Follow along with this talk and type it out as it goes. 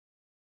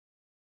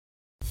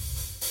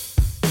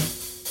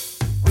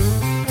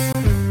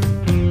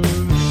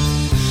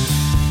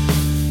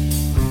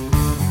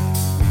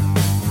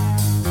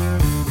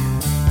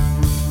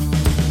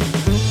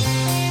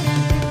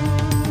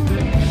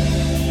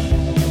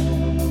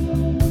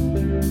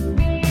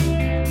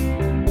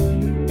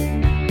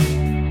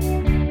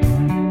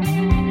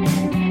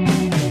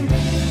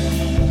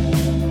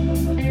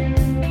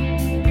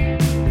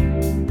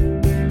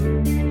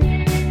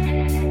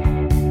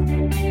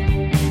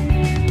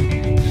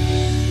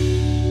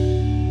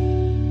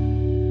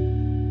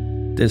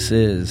This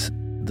is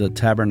the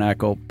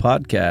Tabernacle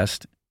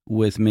Podcast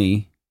with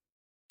me,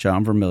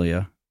 John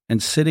Vermilia,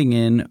 and sitting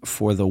in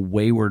for the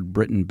wayward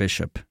Britain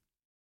Bishop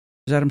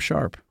is Adam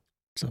Sharp.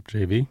 What's up,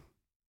 JV?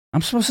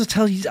 I'm supposed to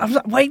tell you.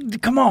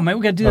 Wait, come on, man.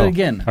 We got to do that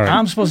again. Right.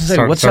 I'm supposed to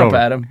say, what's up,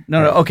 Adam?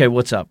 No. Okay,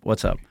 what's up?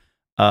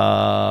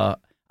 I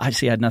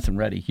see I had nothing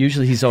ready.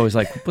 Usually he's always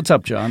like, what's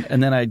up, John?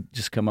 And then I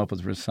just come up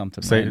with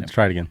something.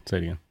 Try it again. Say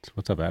it again.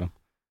 What's up, Adam?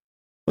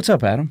 What's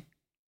up, Adam?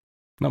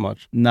 Not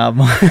much. Not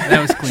much.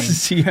 That was clean.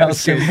 See how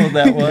simple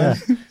that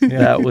was? Yeah.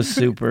 That was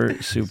super.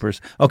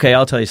 Okay,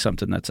 I'll tell you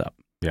something that's up.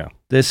 Yeah.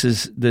 This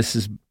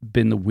has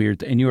been the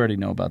weird, and you already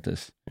know about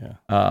this.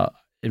 Yeah.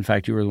 In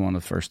fact, you were one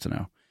of the first to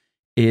know.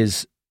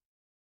 Is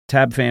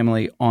Tab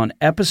Family on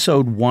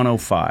episode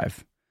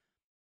 105,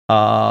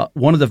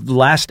 one of the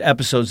last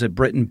episodes that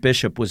Britton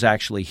Bishop was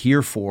actually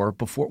here for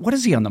before. What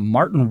is he on the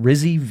Martin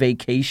Rizzi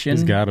vacation?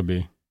 He's got to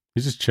be.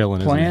 He's just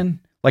chilling. Plan?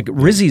 Like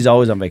Rizzi's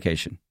always on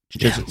vacation. He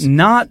doesn't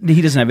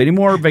have any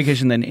more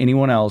vacation than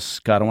anyone else.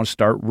 God, I don't want to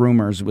start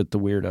rumors with the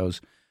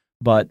weirdos.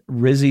 But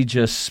Rizzi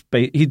just,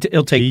 he'll take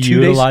 2 days. He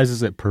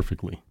utilizes it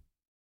perfectly.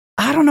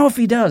 I don't know if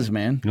he does,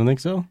 man. You don't think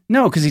so?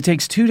 No, because he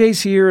takes 2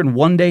 days here and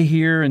 1 day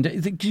here. And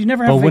you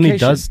never have vacation. But when he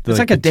does it's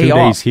like a day 2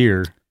 off. days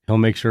here, he'll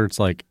make sure it's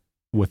like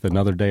with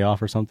another day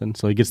off or something.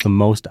 So he gets the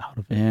most out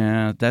of it.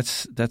 Yeah,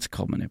 that's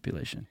called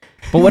manipulation.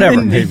 But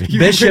whatever.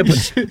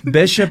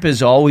 Bishop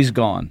is always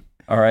gone.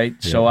 All right.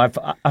 Yeah. So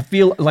I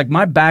feel like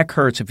my back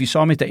hurts. If you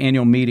saw me at the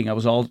annual meeting,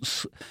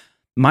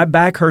 my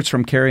back hurts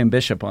from carrying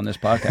Bishop on this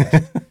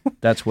podcast.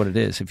 That's what it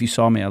is. If you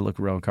saw me, I look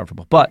real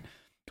uncomfortable. But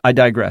I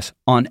digress.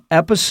 On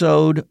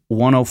episode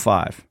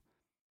 105,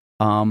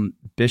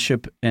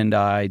 Bishop and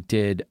I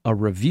did a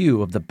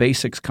review of the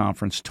Basics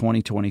Conference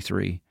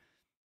 2023.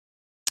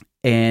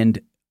 And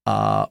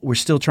we're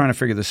still trying to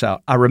figure this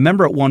out. I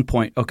remember at one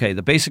point, okay,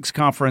 the Basics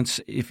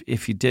Conference,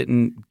 if you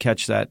didn't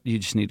catch that, you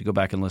just need to go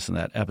back and listen to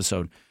that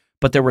episode.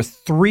 But there were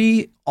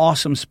 3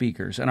 awesome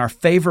speakers, and our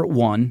favorite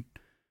one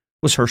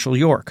was Herschel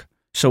York.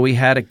 So we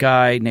had a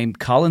guy named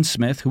Colin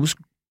Smith, who was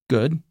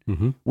good.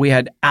 Mm-hmm. We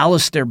had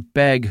Alistair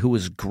Begg, who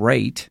was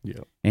great,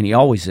 and he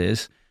always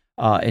is,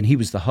 and he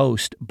was the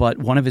host. But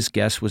one of his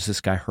guests was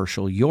this guy,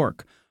 Herschel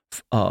York,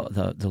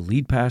 the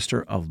lead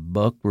pastor of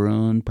Buck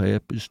Run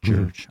Baptist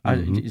Church.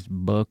 Mm-hmm. It's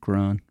Buck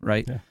Run,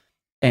 right? Yeah.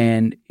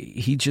 And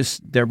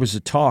there was a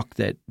talk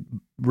that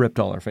ripped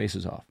all our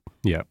faces off.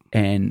 Yeah.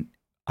 And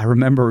I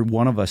remember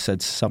one of us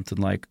said something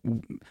like,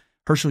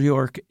 Herschel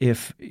York,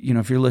 if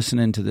you're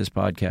listening to this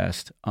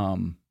podcast,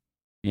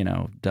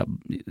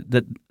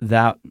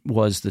 that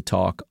was the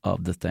talk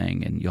of the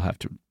thing, and you'll have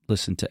to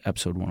listen to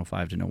episode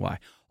 105 to know why.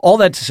 All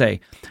that to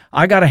say,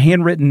 I got a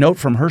handwritten note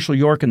from Herschel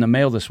York in the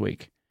mail this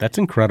week. That's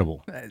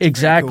incredible.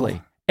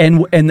 Exactly.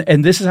 Cool.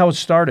 And this is how it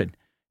started.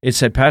 It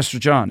said, Pastor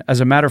John, as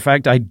a matter of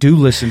fact, I do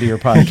listen to your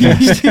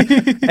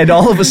podcast. And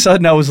all of a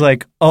sudden I was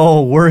like,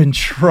 oh, we're in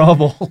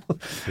trouble.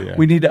 Yeah.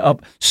 We need to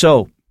up.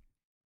 So,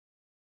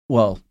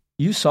 well,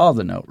 you saw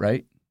the note,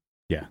 right?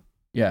 Yeah.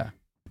 Yeah.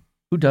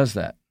 Who does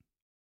that?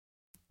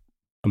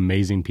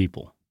 Amazing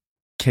people.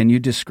 Can you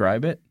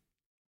describe it?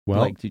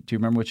 Well, do you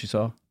remember what you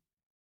saw?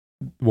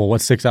 Well, what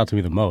sticks out to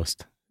me the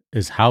most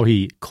is how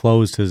he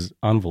closed his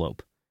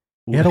envelope.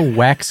 He had a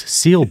wax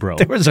seal, bro.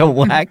 There was a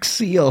wax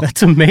seal.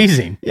 That's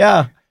amazing.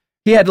 Yeah.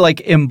 He had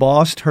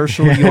embossed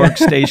Herschel York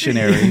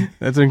stationery.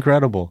 That's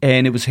incredible.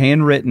 And it was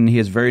handwritten. He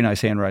has very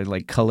nice handwriting,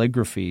 like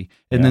calligraphy.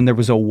 And then there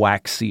was a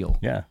wax seal.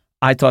 Yeah.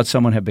 I thought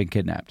someone had been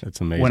kidnapped. That's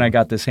amazing. When I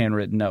got this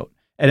handwritten note.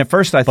 And at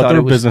first I thought there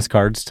it were was business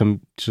cards.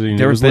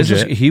 There was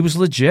business. Legit. He was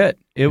legit.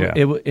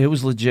 It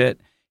was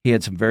legit. He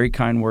had some very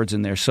kind words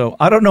in there. So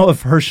I don't know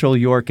if Herschel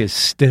York is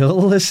still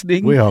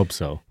listening. We hope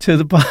so. To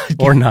the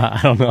podcast. Or not.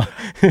 I don't know.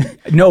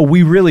 No,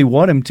 we really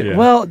want him to. Yeah.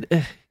 Well,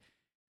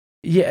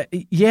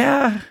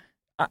 yeah.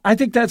 I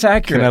think that's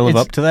accurate. Can I live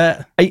up to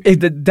that?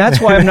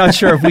 That's why I'm not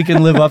sure if we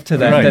can live up to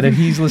that, Right. that if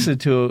he's listened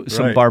to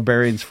some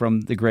barbarians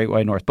from the Great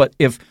White North. But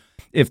if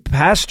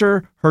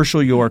Pastor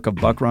Herschel York of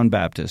Buck Run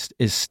Baptist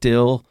is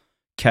still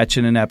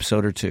catching an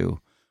episode or two,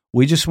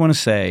 we just want to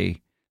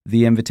say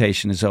the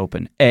invitation is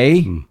open.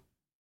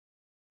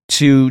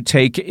 To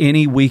take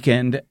any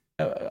weekend.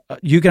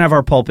 You can have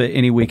our pulpit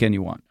any weekend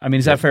you want. I mean,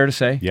 is that fair to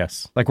say?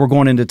 Yes. Like we're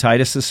going into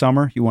Titus this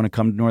summer. You want to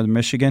come to Northern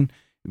Michigan,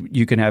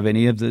 you can have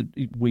any of the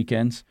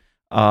weekends.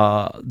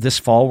 This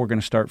fall, we're going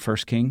to start 1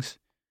 Kings.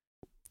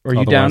 Are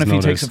you down if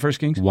he takes the 1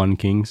 Kings? 1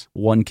 Kings.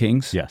 1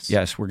 Kings? Yes.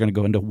 Yes, we're going to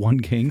go into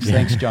 1 Kings.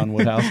 Thanks, John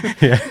Woodhouse.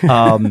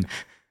 Yeah.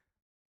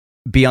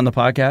 Be on the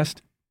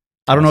podcast.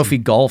 I don't know if he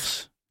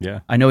golfs.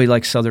 Yeah. I know he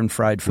likes Southern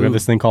fried food. We have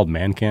this thing called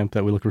Man Camp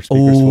that we look for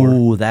speakers for.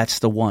 Oh, that's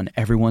the one.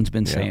 Everyone's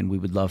been saying we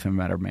would love him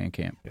at our Man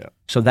Camp. Yeah.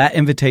 So that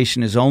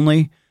invitation is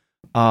only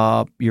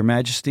Your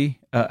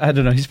Majesty. I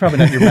don't know. He's probably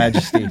not Your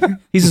Majesty.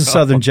 He's a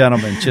Southern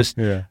gentleman. Just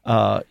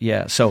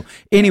yeah. So,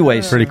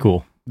 anyways, pretty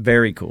cool.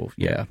 Very cool.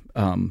 Yeah.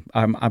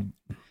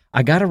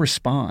 I got to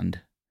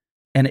respond,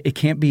 and it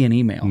can't be an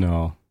email.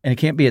 No, and it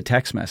can't be a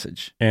text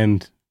message.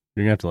 And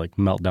you're gonna have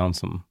to melt down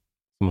some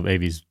of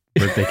Avi's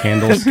birthday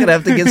candles. Gonna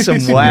have to get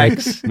some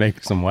wax.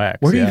 Make some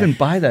wax. Where do you even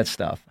buy that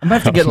stuff? I'm gonna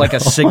have to get like a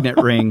signet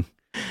ring.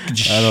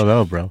 I don't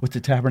know, bro. With the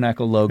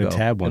Tabernacle logo. The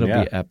tab one,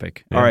 It'll be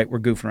epic. Yeah. All right, we're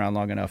goofing around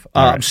long enough.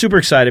 Right. I'm super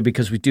excited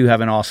because we do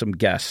have an awesome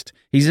guest.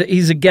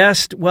 He's a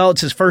guest. Well,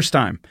 it's his first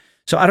time.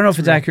 So I don't know if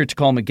it's accurate to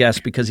call him a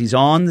guest because he's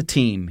on the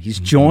team. He's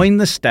joined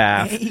the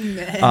staff.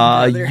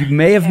 Amen, you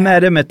may have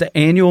met him at the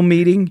annual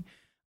meeting.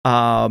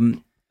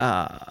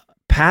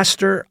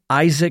 Pastor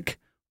Isaac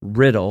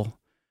Riddle,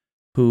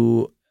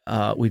 who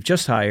we've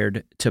just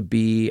hired to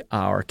be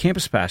our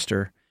campus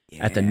pastor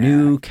at the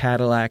new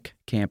Cadillac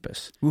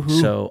campus.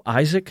 Woohoo. So,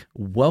 Isaac,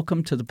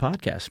 welcome to the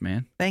podcast,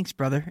 man. Thanks,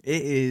 brother.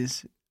 It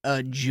is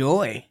a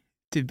joy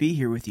to be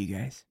here with you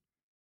guys.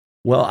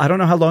 Well, I don't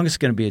know how long it's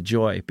going to be a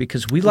joy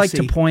because we like to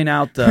see. point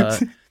out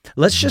the.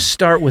 Let's just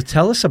start with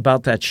tell us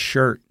about that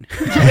shirt.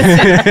 Dude,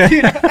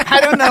 I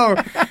don't know.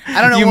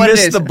 You what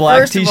missed it is. the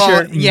black First of all,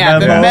 t-shirt yeah,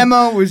 memo. the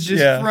memo was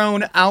just Yeah.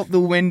 thrown out the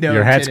window.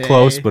 Your hat's today.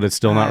 close, but it's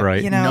still not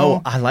right. You know,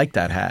 No, I like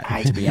that hat,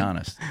 to be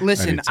honest.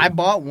 listen, too. I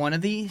bought one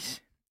of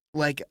these,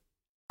 like,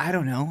 I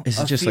don't know. Is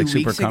it a just, few like,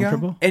 super weeks ago,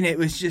 comfortable? and it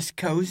was just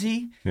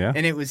cozy, Yeah.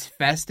 and it was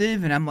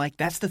festive, and I'm like,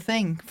 that's the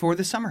thing for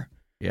the summer.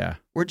 Yeah,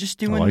 We're just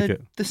doing like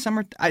it. the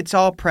summer. It's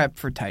all prep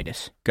for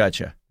Titus.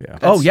 gotcha. Yeah.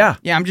 Oh, yeah.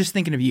 Yeah, I'm just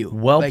thinking of you.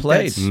 Well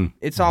played. that's-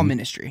 It's all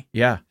ministry.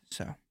 Yeah.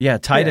 So Yeah,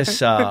 Titus,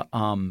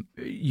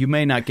 you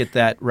may not get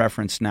that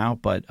reference now,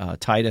 but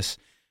Titus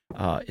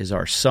is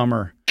our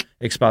summer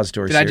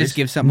expository Did I series. just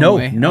give something no,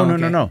 away? No, Oh,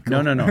 no, okay.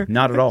 no,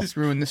 not at all. just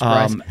ruined the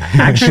surprise.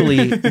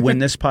 Actually, when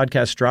this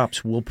podcast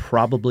drops, we'll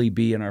probably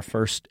be in our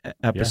first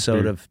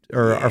episode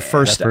our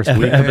first That first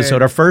week.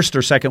 episode, our first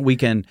or second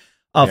weekend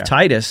of Yeah.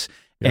 Titus.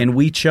 Yeah. And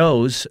we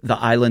chose the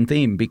island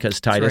theme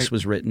because Titus right.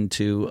 was written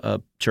to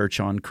a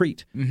church on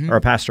Crete, Mhm. or a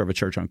pastor of a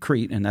church on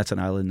Crete, and that's an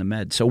island in the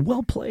Med. So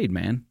well played,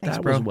 man. Thanks,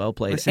 That bro. was well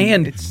played. Listen,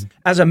 and it's-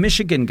 as a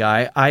Michigan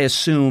guy, I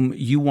assume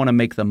you want to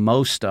make the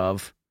most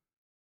of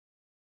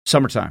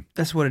summertime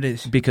That's what it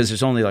is. because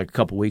there's only like a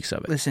couple weeks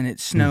of it. Listen, it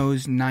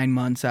snows 9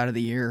 months out of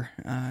the year,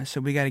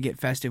 so we got to get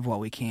festive while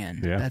we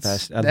can. Yeah.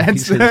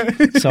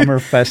 That's Summer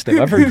festive.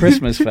 I've heard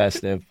Christmas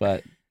festive,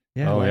 but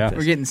yeah, I Oh, like yeah. this.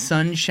 we're getting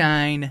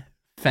sunshine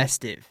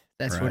festive.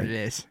 That's what Right. it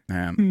is.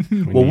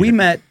 Well, we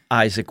met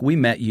Isaac. We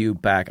met you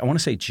back, I want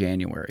to say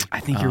January. I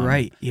think you're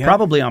right. Yeah.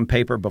 Probably on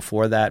paper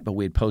before that, but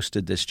we had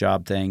posted this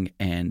job thing,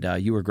 and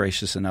you were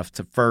gracious enough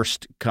to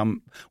first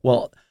come.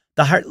 Well,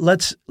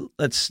 let's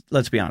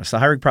be honest. The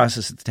hiring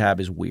process at the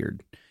Tab is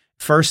weird.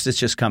 First, it's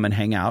just come and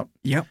hang out,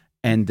 Yep.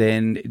 and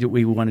then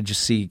we want to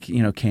just see,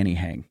 can he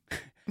hang?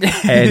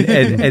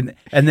 and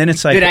then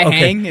it's like, Did I okay,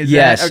 hang? Is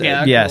yes,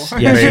 that- okay, yes, cool.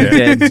 yes, you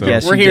did. So-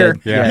 Yes, We're you here.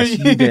 did. Yeah. Yes,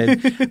 you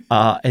did.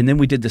 And then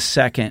we did the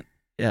second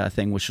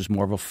thing, which was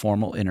more of a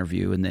formal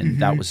interview, and then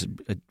that was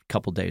a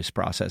couple days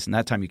process. And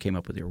that time you came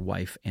up with your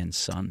wife and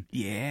son.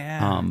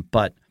 Yeah.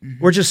 But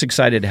we're just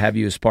excited to have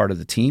you as part of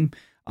the team.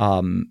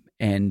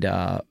 And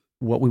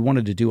what we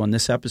wanted to do on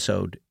this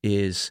episode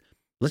is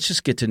let's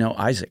just get to know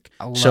Isaac.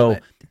 I love So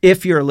it.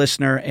 if you're a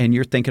listener and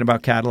you're thinking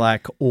about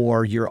Cadillac,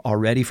 or you're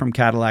already from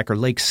Cadillac or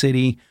Lake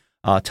City,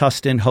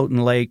 Tustin,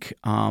 Houghton Lake,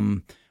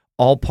 Manton,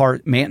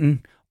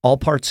 all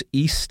parts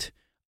east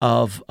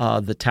of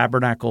the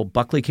Tabernacle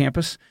Buckley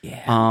campus,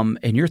 Yeah.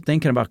 and you're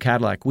thinking about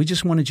Cadillac, we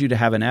just wanted you to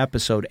have an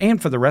episode,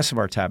 and for the rest of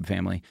our Tab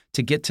family,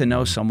 to get to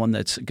know someone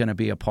that's going to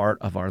be a part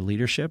of our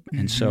leadership.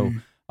 And so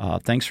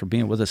thanks for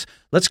being with us.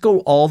 Let's go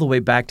all the way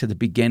back to the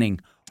beginning.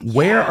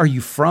 Where are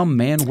you from,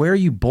 man? Where are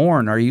you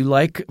born? Are you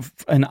like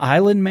an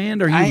island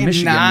man, or are you I a am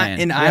Michigan not man?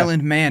 an Yeah.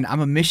 island man.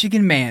 I'm a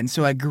Michigan man.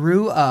 So I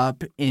grew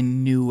up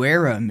in New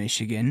Era,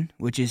 Michigan,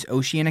 which is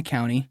Oceana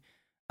County.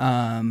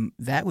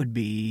 That would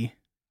be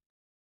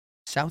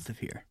south of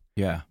here,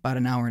 Yeah. about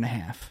an hour and a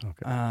half.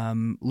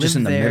 Okay. Just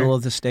in the there. middle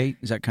of the state?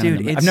 Is that kind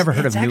Dude, of I've never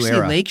heard of New actually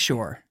Era.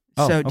 Lakeshore.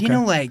 Oh, So do you okay.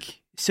 know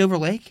like Silver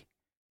Lake?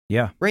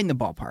 Yeah. Right in the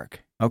ballpark.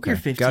 Okay. You're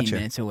 15 Gotcha.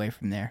 minutes away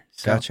from there.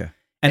 So Gotcha.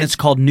 And it's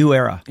called New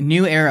Era,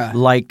 New Era.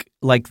 like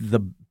the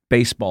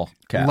baseball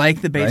cap.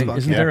 Like the right? baseball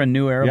Isn't cap. there a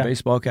New Era Yeah.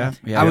 baseball cap?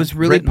 Yeah. I was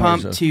really Britton wears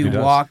pumped those. to He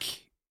does. walk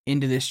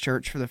into this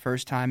church for the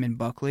first time in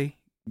Buckley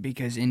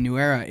because in New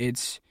Era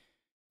it's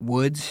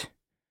woods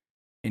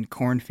and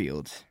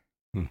cornfields.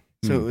 Hmm.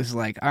 So it was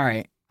like, all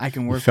right, I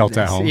can work. felt with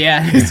at this. home.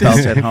 Yeah, You felt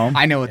at home?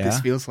 I know what this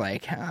Yeah. feels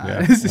like.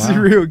 Yeah. This is Wow.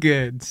 real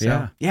good. So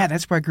Yeah. yeah,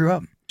 that's where I grew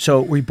up.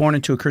 So were you born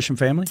into a Christian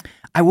family?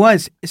 I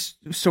was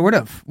sort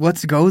of.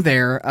 Let's go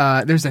there.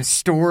 There's a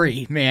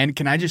story, man.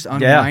 Can I just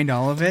unwind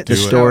all of it? The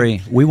Do it.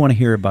 story. We want to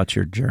hear about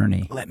your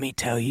journey. Let me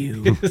tell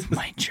you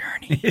my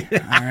journey.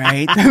 All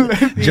right.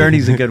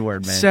 Journey's a good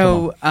word, man.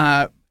 So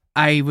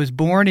I was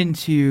born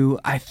into,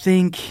 I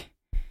think,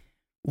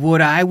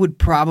 what I would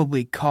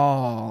probably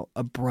call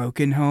a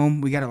broken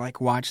home. We got to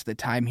like watch the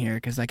time here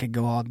because I could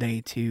go all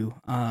day too.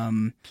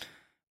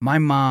 My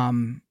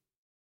mom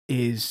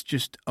is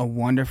just a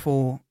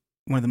wonderful,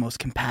 one of the most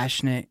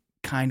compassionate,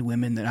 kind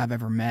women that I've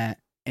ever met.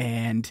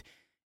 And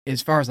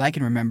as far as I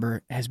can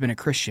remember, has been a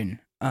Christian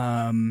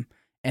and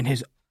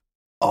has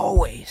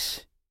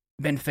always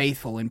been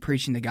faithful in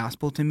preaching the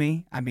gospel to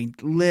me. I mean,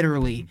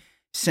 literally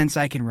since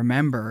I can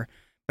remember.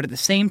 But at the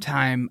same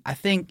time, I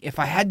think if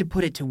I had to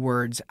put it to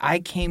words, I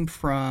came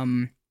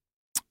from,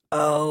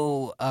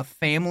 a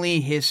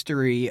family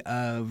history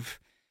of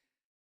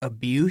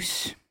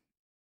abuse,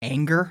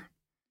 anger,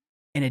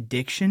 and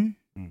addiction.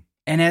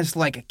 And as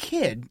like a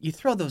kid, you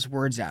throw those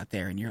words out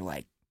there and you're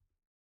like,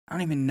 I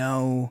don't even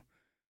know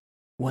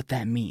what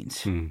that means.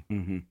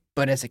 Mm-hmm.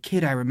 But as a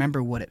kid, I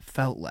remember what it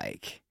felt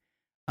like.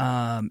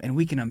 And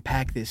we can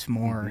unpack this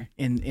more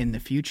in the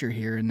future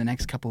here in the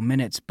next couple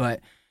minutes.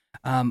 But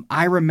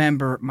I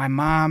remember my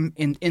mom,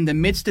 in the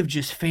midst of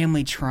just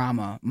family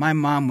trauma, my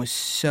mom was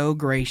so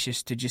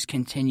gracious to just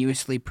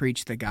continuously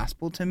preach the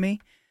gospel to me.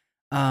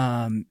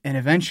 And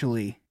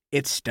eventually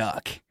it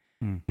stuck.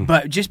 Mm-hmm.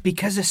 But just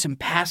because of some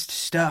past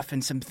stuff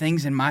and some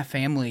things in my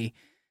family,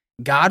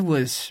 God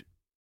was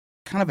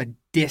kind of a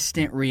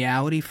distant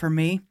reality for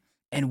me,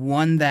 and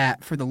one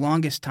that for the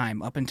longest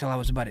time, up until I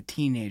was about a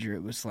teenager,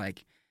 it was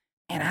like,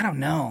 man, I don't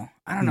know.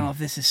 I don't know if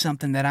this is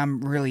something that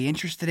I'm really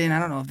interested in. I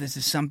don't know if this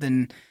is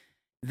something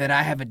that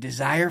I have a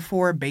desire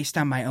for based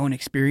on my own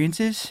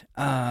experiences.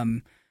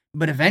 But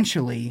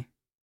eventually,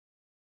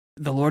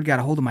 the Lord got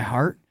a hold of my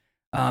heart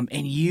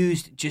and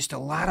used just a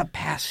lot of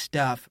past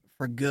stuff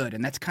for good,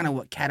 and that's kind of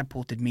what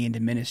catapulted me into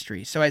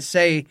ministry. So I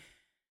say,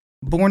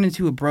 born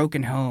into a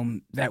broken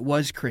home that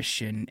was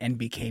Christian and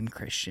became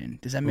Christian.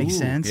 Does that make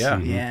sense? Yeah.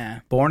 Yeah.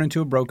 Born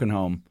into a broken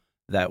home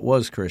that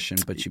was Christian,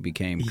 but you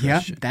became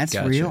Christian. Yep, that's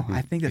Gotcha. real.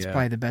 I think that's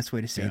probably the best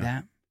way to say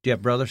that. Do you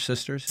have brothers,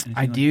 sisters? Anything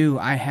I like do.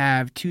 I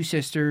have 2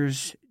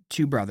 sisters,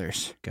 2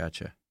 brothers. that?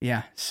 Gotcha.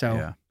 Yeah, so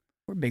Yeah.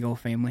 we're a big old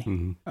family.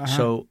 Mhm. Uh-huh.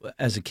 So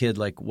as a kid,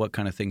 like what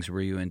kind of things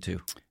were you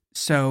into?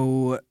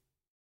 So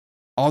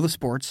all the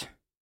sports.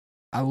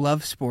 I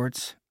love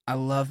sports. I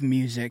love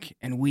music.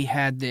 And we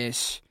had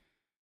this,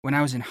 when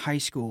I was in high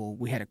school,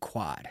 we had a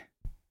quad.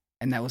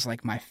 And that was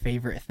like my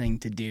favorite thing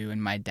to do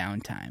in my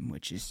downtime,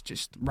 which is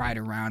just ride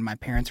around. My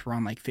parents were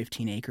on like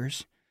 15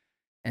 acres.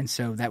 And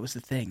so that was the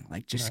thing,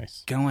 like just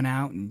Nice. going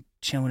out and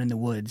chilling in the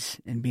woods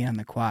and being on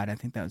the quad. I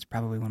think that was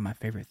probably one of my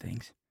favorite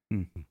things.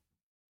 Mm-hmm.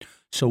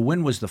 So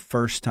when was the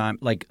first time,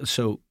 like,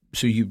 so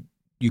you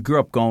grew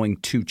up going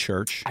to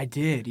church? I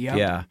did, yep.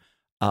 Yeah.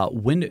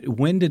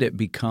 When did it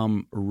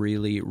become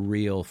really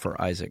real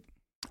for Isaac?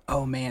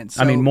 Oh, man.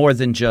 So, I mean, more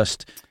than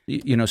just, so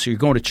you're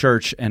going to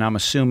church, and I'm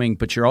assuming,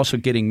 but you're also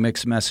getting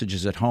mixed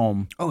messages at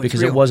home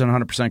because real. it wasn't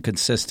 100%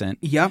 consistent.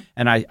 Yep.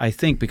 And I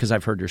think, because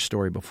I've heard your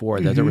story before,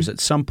 that there was at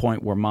some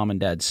point where mom and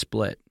dad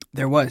split.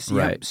 There was,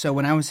 Right. Yep. So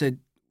when I was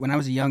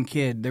a young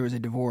kid, there was a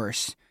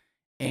divorce,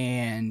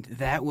 and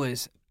that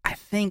was, I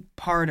think,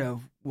 part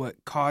of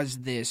what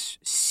caused this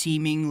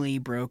seemingly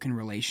broken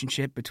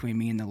relationship between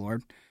me and the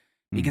Lord,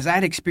 because I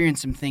had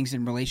experienced some things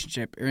in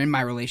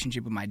my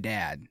relationship with my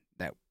dad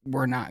that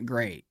were not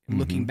great.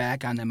 Looking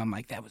back on them, I'm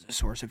like, that was a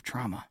source of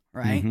trauma,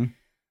 right?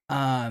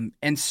 Mm-hmm.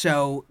 And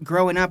so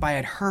growing up, I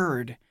had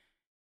heard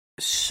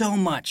so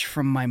much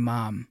from my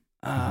mom,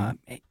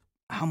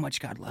 how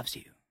much God loves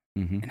you,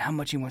 and how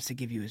much he wants to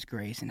give you his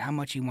grace, and how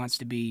much he wants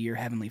to be your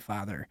heavenly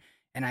father.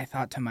 And I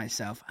thought to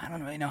myself, I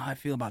don't really know how I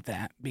feel about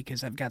that,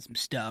 because I've got some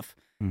stuff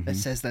that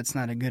says that's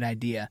not a good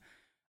idea.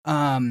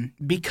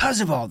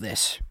 Because of all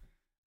this,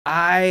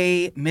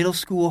 middle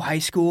school, high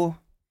school,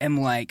 am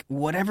like,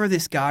 whatever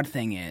this God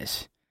thing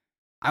is,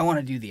 I want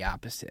to do the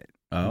opposite.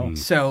 Oh.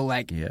 So,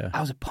 like, Yeah. I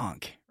was a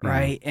punk,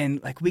 right?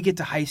 And, like, we get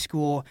to high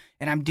school,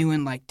 and I'm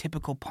doing, like,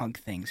 typical punk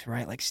things,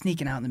 right? Like,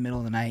 sneaking out in the middle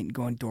of the night and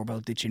going doorbell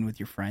ditching with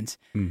your friends.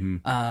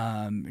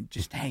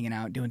 Just hanging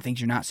out, doing things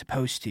you're not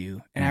supposed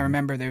to. And I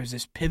remember there was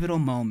this pivotal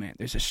moment.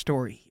 There's a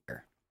story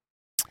here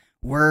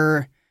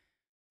where,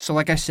 so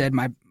like I said,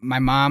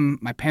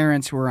 my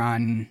parents were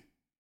on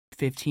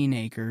 15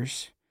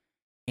 acres,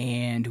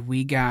 and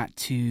we got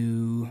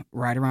to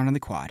ride around on the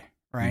quad,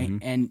 right?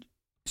 And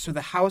so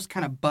the house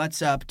kind of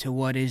butts up to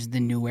what is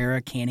the New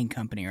Era Canning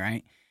Company,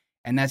 right?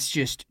 And that's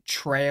just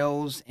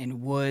trails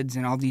and woods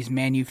and all these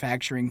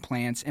manufacturing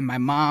plants. And my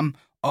mom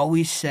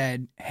always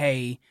said,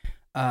 hey,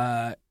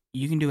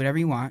 you can do whatever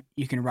you want.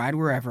 You can ride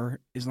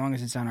wherever as long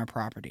as it's on our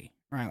property,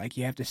 right? Like,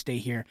 you have to stay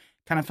here.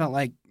 Kind of felt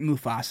like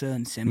Mufasa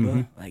and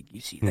Simba. Like,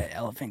 you see that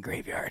elephant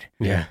graveyard.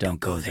 Yeah. Don't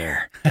go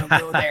there. Don't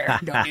go there.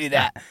 Don't do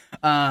that.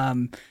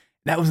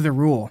 That was the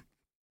rule.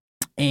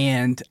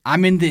 And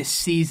I'm in this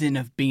season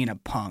of being a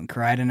punk,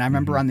 right? And I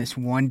remember on this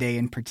one day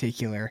in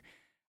particular,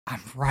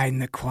 I'm riding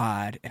the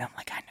quad, and I'm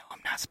like, I know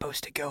I'm not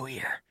supposed to go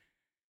here,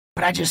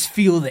 but I just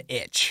feel the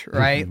itch,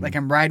 right? Like,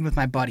 I'm riding with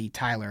my buddy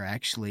Tyler,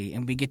 actually,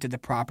 and we get to the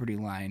property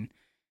line,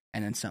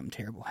 and then something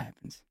terrible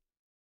happens.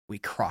 We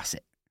cross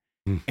it,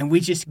 and we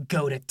just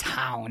go to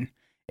town.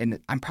 And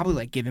I'm probably,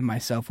 like, giving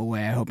myself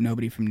away. I hope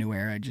nobody from New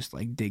Era just,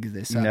 like, digs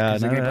this up. No,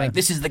 They're gonna be like,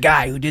 this is the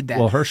guy who did that.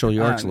 Well, Herschel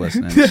York's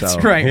listening. That's so.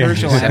 right,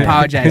 Herschel. I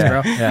apologize,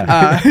 bro.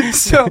 Yeah.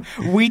 So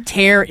we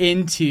tear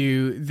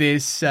into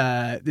this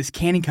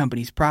canning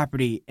company's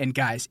property, and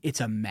guys,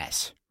 it's a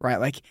mess, right?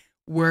 Like,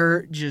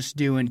 we're just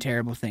doing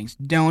terrible things.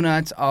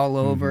 Donuts all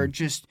over,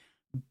 just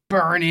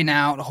burning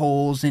out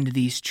holes into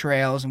these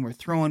trails, and we're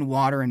throwing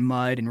water and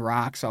mud and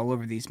rocks all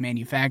over these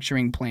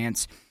manufacturing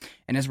plants.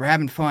 And as we're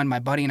having fun, my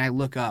buddy and I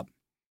look up,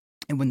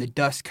 And when the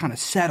dust kind of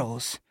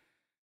settles,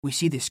 we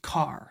see this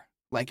car,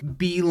 like,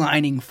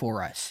 beelining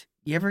for us.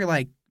 You ever,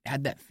 like,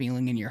 had that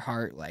feeling in your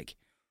heart, like,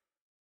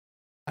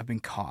 I've been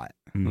caught,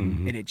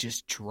 Mm-hmm. and it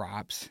just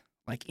drops?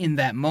 Like, in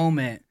that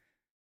moment,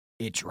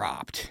 it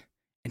dropped.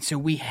 And so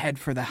we head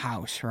for the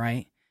house,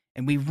 right?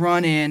 And we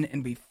run in,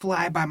 and we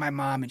fly by my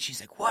mom, and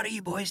she's like, what are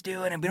you boys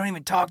doing? And we don't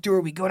even talk to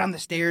her. We go down the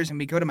stairs, and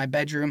we go to my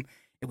bedroom,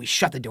 and we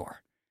shut the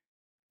door.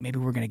 Maybe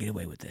we're going to get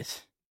away with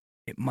this.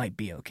 It might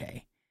be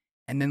okay.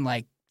 And then,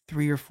 like,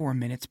 3 or 4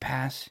 minutes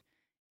pass,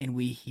 and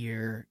we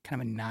hear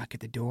kind of a knock at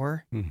the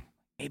door.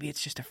 Maybe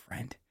it's just a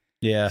friend.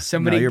 Yeah.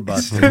 Somebody, no, you're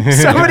busted.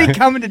 somebody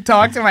coming to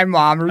talk to my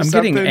mom or I'm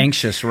something. getting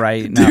anxious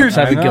right now. Dude,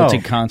 I have a I guilty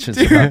know. conscience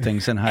about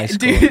things in high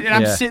school. Dude, and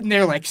I'm Yeah. sitting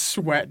there like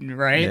sweating,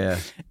 right? Yeah.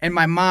 And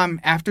my mom,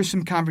 after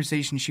some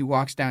conversation, she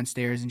walks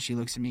downstairs and she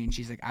looks at me and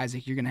she's like,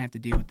 Isaac, you're going to have to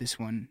deal with this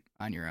one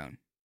on your own.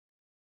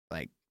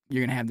 Like,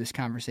 you're going to have this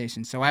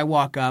conversation. So I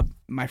walk up,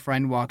 my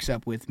friend walks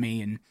up with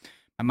me, and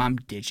my mom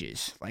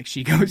ditches. Like,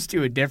 she goes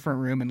to a different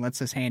room and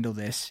lets us handle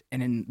this.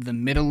 And in the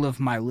middle of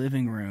my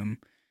living room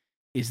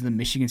is the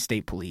Michigan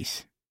State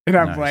Police. And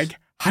I'm Nice. like,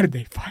 how did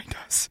they find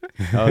us?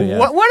 Oh, yeah.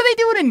 What are they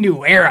doing in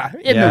New Era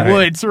in Yeah. the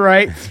woods,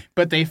 right?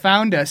 But they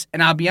found us,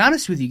 and I'll be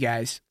honest with you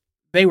guys,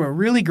 they were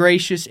really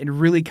gracious and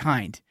really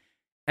kind,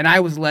 and I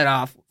was let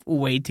off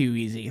way too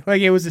easy.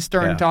 Like, it was a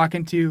stern Yeah.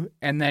 talking to,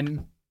 and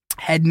then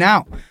heading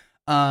out.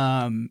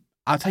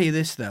 I'll tell you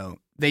this though,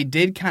 they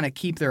did kind of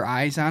keep their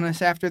eyes on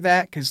us after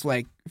that, because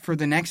like for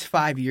the next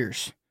 5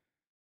 years,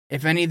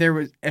 if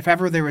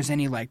ever there was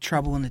any like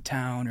trouble in the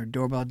town or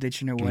doorbell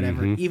ditching or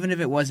whatever, Mhm. even if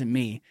it wasn't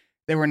me,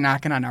 they were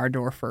knocking on our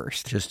door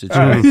first. Just to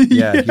check.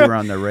 Yeah, you were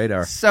on their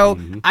radar. So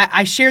Mhm.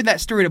 I shared that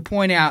story to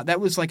point out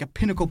that was like a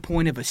pinnacle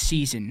point of a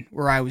season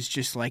where I was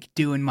just like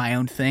doing my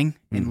own thing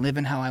and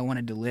living how I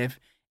wanted to live.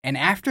 And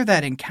after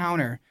that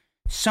encounter,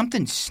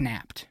 something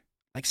snapped,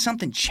 like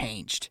something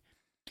changed.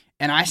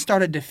 And I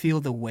started to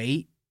feel the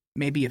weight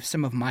maybe of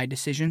some of my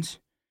decisions,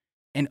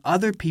 and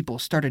other people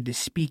started to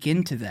speak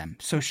into them.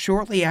 So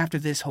shortly after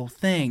this whole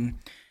thing,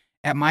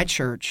 at my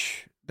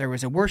church, there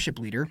was a worship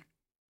leader,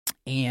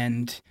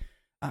 and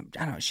I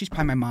don't know, she's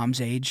probably my mom's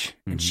age,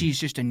 and she's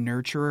just a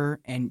nurturer,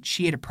 and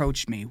she had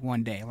approached me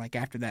one day, like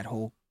after that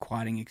whole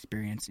quadding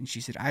experience, and she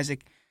said,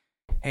 Isaac,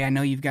 hey, I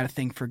know you've got a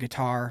thing for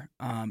guitar.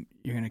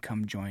 You're going to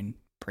come join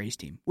praise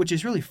team, which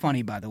is really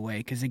funny, by the way,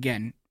 because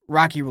again,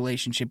 rocky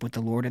relationship with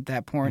the Lord at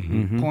that point,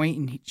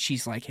 and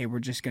she's like, hey, we're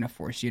just going to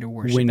force you to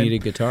worship We him. need a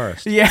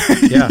guitarist. Yeah.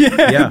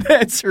 Yeah.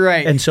 That's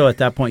right. And so at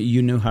that point,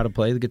 you knew how to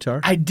play the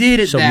guitar? I did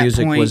at So that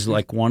music point. was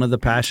like one of the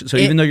passions. So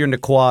even though you're into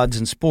quads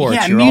and sports,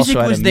 Yeah, you're music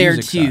also at was a there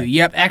music too. side.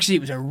 Yep, actually,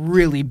 it was a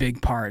really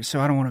big part,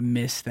 so I don't want to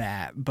miss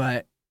that.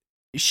 But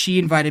she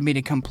invited me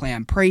to come play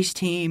on praise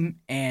team,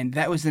 and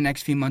that was the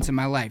next few months of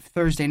my life.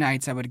 Thursday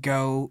nights, I would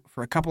go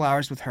for a couple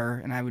hours with her,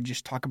 and I would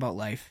just talk about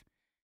life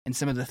and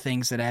some of the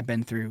things that I've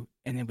been through,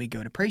 and then we'd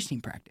go to praise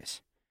team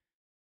practice.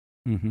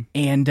 Mm-hmm.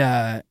 And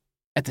at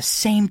the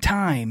same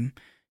time,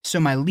 so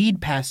my lead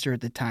pastor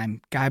at the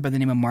time, guy by the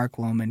name of Mark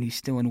Lohman, he's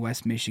still in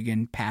West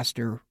Michigan,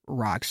 pastor,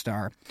 rock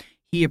star,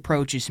 he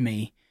approaches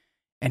me,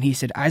 and he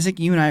said, Isaac,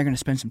 you and I are going to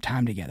spend some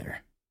time together.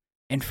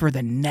 And for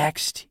the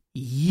next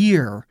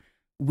year,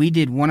 we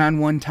did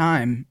one-on-one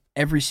time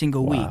every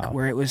single week,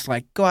 where it was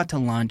like, go out to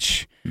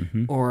lunch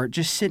or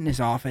just sit in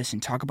his office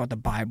and talk about the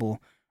Bible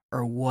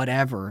or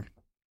whatever.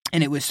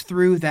 And it was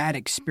through that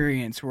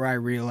experience where I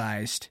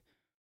realized,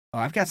 oh,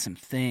 I've got some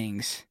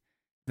things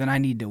that I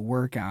need to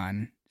work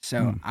on.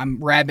 So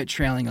I'm rabbit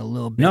trailing a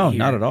little bit No, here.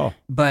 not at all.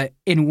 But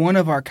in one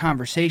of our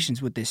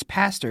conversations with this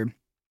pastor,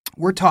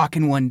 we're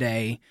talking one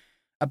day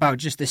about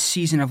just the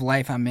season of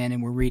life I'm in,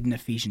 and we're reading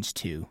Ephesians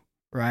 2,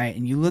 right?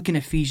 And you look in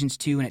Ephesians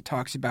 2, and it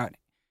talks about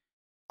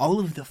all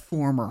of the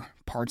former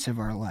parts of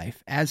our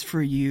life. As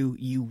for you,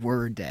 you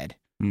were dead.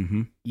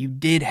 Mm-hmm. You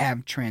did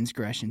have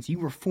transgressions. You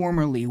were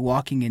formerly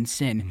walking in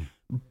sin.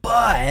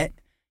 But,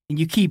 and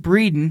you keep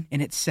reading,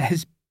 and it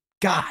says,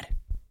 God,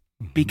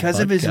 because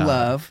But of his God.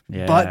 love,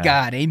 Yeah. but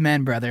God,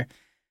 amen, brother,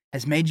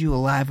 has made you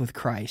alive with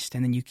Christ.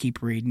 And then you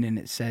keep reading, and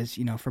it says,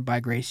 for by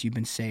grace you've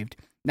been saved.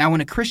 Now, when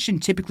a Christian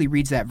typically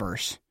reads that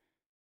verse,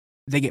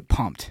 they get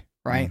pumped,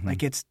 right?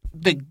 Like it's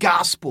the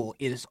gospel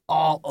is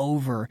all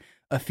over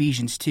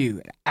Ephesians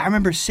 2. I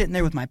remember sitting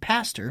there with my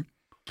pastor.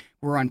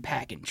 We're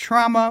unpacking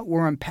trauma.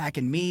 We're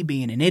unpacking me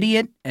being an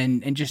idiot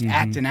and just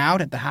acting out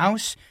at the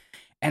house.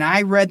 And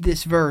I read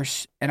this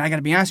verse, and I got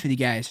to be honest with you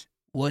guys,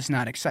 was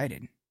not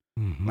excited.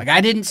 Like, I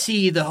didn't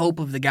see the hope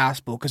of the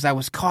gospel because I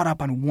was caught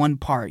up on one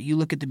part. You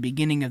look at the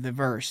beginning of the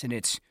verse, and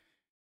it's,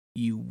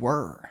 you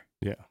were.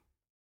 Yeah.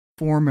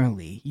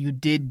 Formerly, you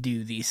did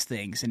do these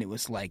things, and it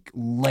was like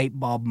light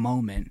bulb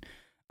moment.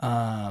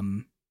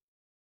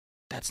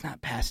 That's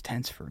not past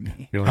tense for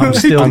me. You're I'm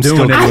still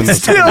doing it. I'm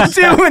still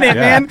doing it,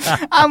 Yeah. man.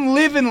 I'm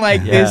living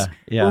like this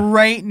Yeah.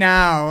 right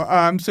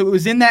now. So it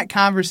was in that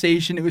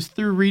conversation. It was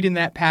through reading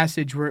that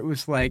passage where it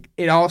was like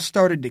it all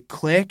started to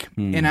click,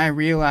 and I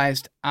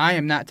realized I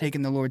am not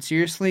taking the Lord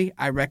seriously.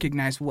 I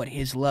recognize what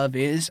His love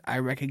is. I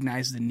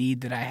recognize the need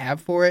that I have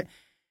for it,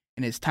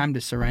 and it's time to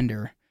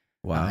surrender.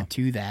 Wow.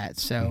 to that.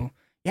 So,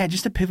 yeah,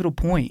 just a pivotal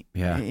point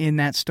Yeah. in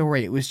that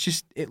story.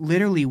 It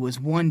literally was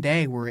one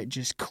day where it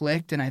just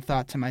clicked, and I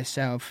thought to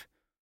myself,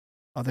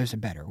 oh, there's a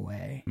better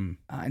way.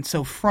 And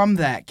so from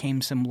that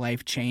came some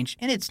life change,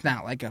 and it's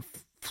not like a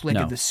flick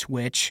of the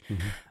switch.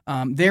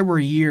 There were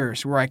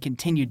years where I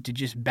continued to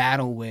just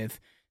battle with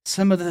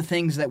some of the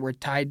things that were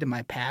tied to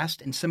my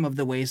past and some of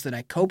the ways that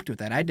I coped with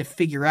that. I had to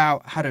figure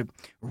out how to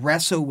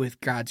wrestle with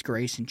God's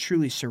grace and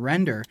truly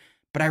surrender.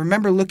 But I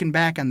remember looking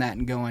back on that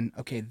and going,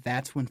 okay,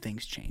 that's when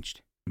things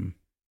changed.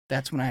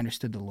 That's when I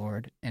understood the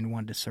Lord and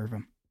wanted to serve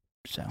Him.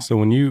 So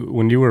when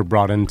you were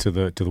brought into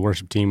the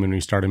worship team and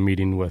you started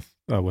meeting with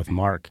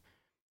Mark,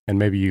 and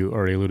maybe you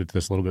already alluded to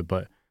this a little bit,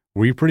 but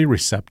were you pretty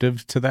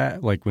receptive to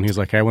that? Like when he was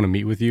like, hey, I want to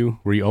meet with you,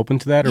 were you open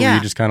to that, or were you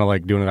just kind of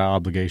like doing it out of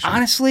obligation?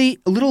 Honestly,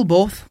 a little of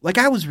both. Like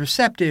I was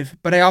receptive,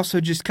 but I also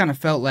just kind of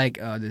felt like,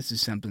 oh, this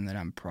is something that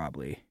I'm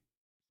probably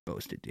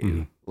supposed to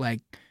do.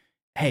 Like,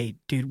 hey,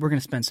 dude, we're going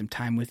to spend some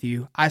time with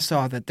you. I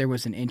saw that there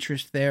was an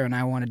interest there, and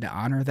I wanted to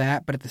honor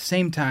that. But at the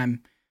same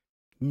time,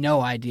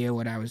 no idea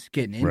what I was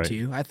getting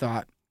into. Right. I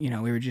thought, we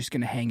were just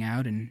going to hang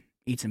out and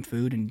eat some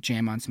food and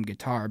jam on some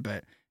guitar.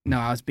 But no,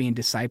 I was being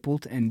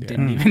discipled and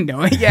didn't even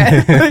know it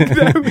yet.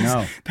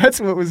 That's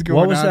what was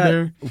going on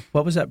there.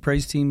 What was that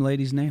praise team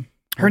lady's name?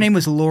 Her name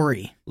was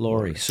Lori.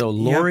 Lori. So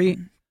Lori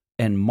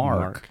and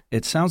Mark,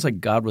 it sounds like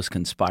God was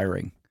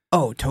conspiring.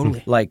 Oh,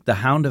 totally. Like the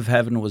hound of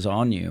heaven was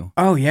on you.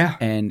 Oh, yeah.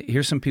 And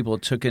here's some people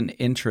that took an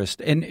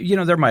interest. And,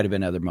 there might have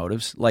been other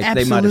motives. Like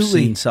Absolutely. They might have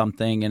seen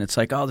something and it's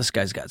like, oh, this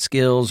guy's got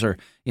skills, or,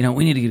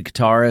 we need to get a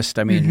guitarist.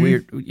 I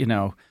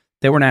mean,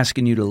 they weren't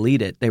asking you to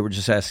lead it. They were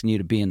just asking you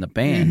to be in the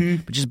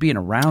band, but just being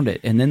around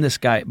it. And then this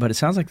guy, but it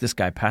sounds like this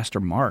guy,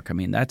 Pastor Mark, I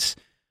mean,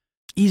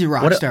 he's a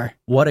rock star.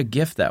 What a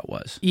gift that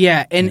was.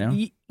 Yeah.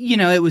 And,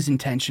 it was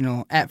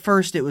intentional. At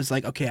first, it was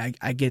like, okay,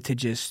 I get to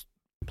just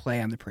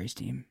play on the praise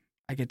team.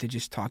 I get to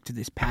just talk to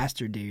this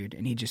pastor dude,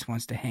 and he just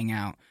wants to hang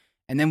out.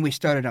 And then we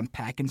started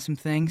unpacking some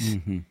things,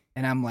 and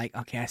I'm like,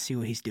 okay, I see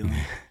what he's doing.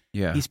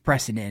 Yeah. He's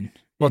pressing in.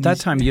 Well, at that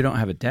time, you don't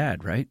have a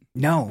dad, right?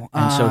 No.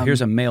 And so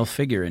here's a male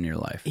figure in your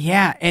life.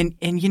 Yeah, and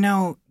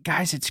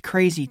guys, it's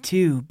crazy,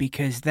 too,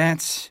 because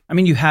that's... I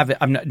mean, you have it.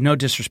 No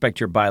disrespect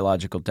to your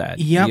biological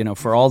dad. Yep.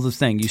 For all the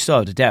thing, you still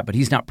have a dad, but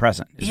he's not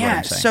present, is what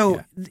I'm saying.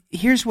 So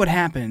here's what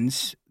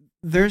happens.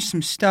 There's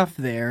some stuff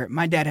there.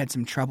 My dad had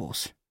some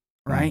troubles.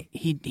 Right?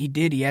 He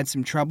did. He had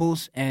some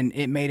troubles, and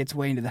it made its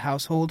way into the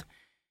household,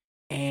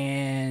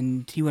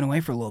 and he went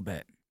away for a little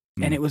bit.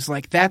 And it was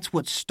like that's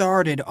what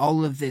started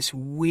all of this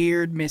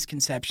weird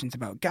misconceptions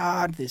about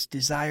God, this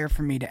desire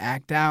for me to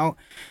act out.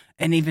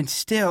 And even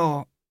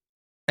still,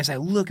 as I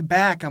look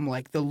back, I'm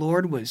like, the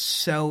Lord was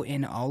so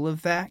in all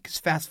of that. Because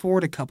fast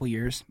forward a couple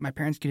years, my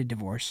parents get a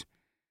divorce,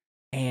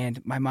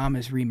 and my mom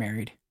is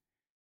remarried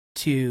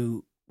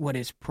to what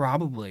is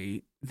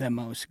probably the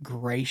most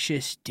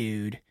gracious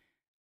dude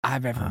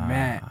I've ever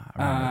met.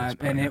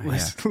 And it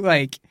was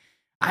like,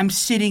 I'm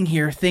sitting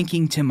here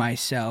thinking to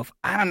myself,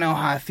 I don't know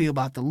how I feel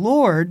about the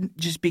Lord,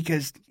 just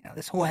because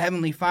this whole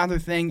Heavenly Father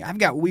thing, I've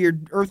got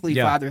weird earthly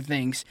father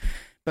things.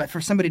 But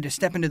for somebody to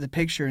step into the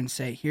picture and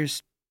say,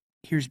 here's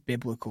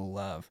biblical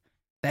love,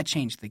 that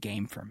changed the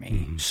game for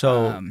me.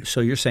 So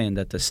you're saying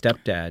that the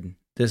stepdad,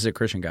 this is a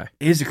Christian guy.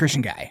 Is a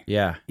Christian guy.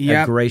 Yeah.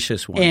 A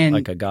gracious one,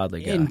 like a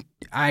godly guy. And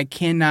I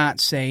cannot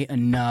say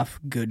enough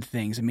good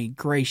things. I mean,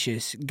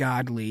 gracious,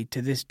 godly.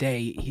 To this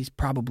day, he's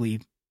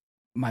probably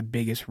my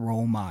biggest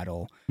role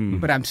model.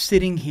 But I'm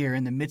sitting here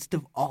in the midst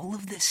of all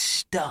of this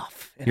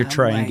stuff. And you're I'm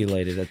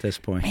triangulated at this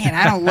point. Man,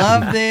 I don't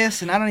love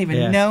this, and I don't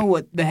even know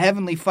what the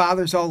Heavenly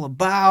Father's all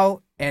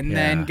about. And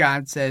then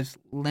God says,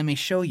 let me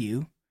show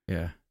you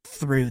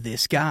through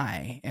this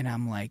guy. And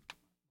I'm like,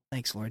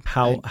 thanks, Lord.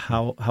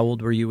 How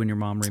old were you when your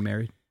mom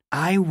remarried?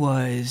 I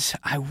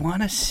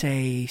want to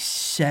say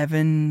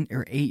 7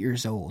 or 8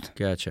 years old.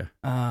 Gotcha.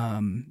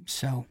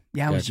 So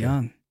I was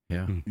young.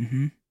 Yeah.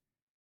 Mm-hmm.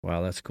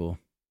 Wow, that's cool.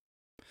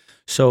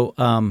 So,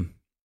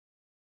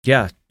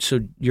 so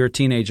you're a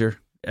teenager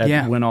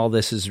when all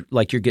this is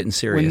like you're getting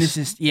serious. When this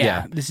is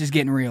this is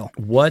getting real.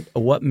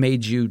 What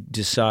made you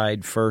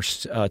decide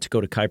first to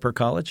go to Kuiper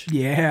College?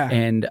 Yeah,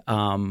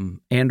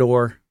 and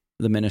or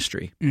the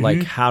ministry.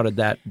 Like, how did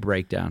that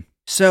break down?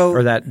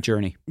 Or that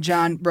journey?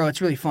 John, bro,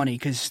 it's really funny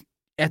because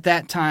at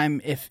that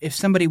time, if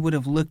somebody would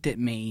have looked at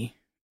me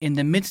in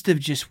the midst of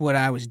just what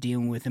I was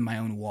dealing with in my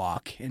own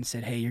walk and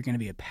said, hey, you're going to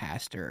be a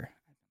pastor.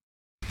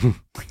 What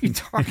are you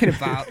talking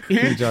about?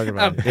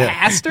 A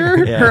pastor,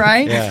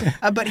 right?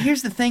 Yeah. But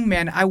here's the thing,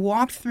 man. I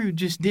walked through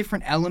just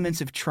different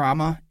elements of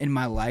trauma in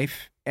my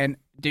life, and,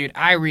 dude,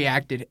 I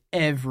reacted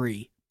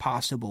every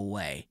possible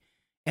way.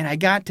 And I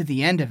got to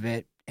the end of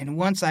it, and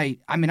once I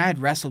had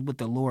wrestled with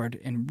the Lord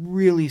and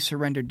really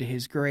surrendered to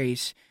His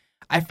grace,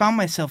 I found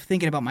myself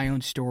thinking about my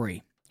own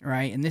story,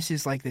 right? And this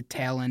is like the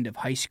tail end of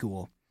high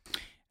school.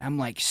 I'm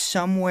like,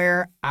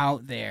 somewhere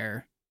out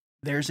there,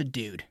 there's a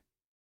dude.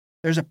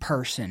 There's a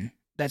person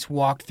that's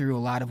walked through a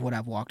lot of what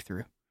I've walked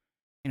through.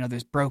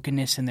 There's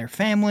brokenness in their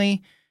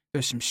family,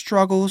 there's some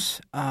struggles,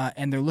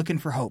 and they're looking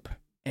for hope.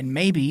 And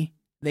maybe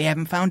they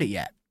haven't found it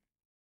yet.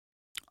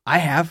 I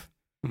have.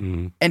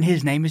 Mm-hmm. And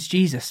his name is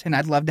Jesus. And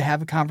I'd love to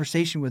have a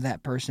conversation with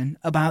that person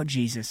about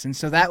Jesus. And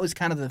so that was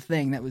kind of the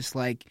thing that was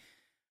like,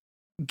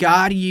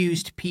 God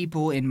used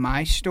people in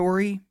my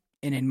story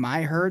and in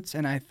my hurts.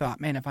 And I thought,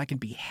 man, if I could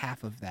be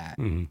half of that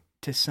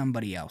to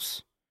somebody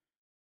else,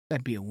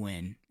 that'd be a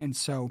win. And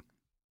so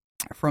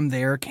from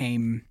there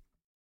came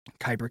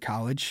Kuiper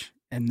College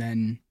and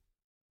then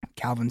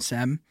Calvin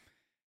Sem.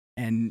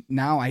 And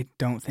now I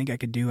don't think I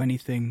could do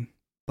anything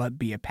but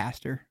be a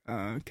pastor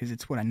because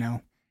it's what I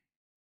know.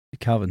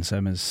 Calvin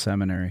Sem is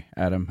seminary,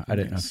 Adam. I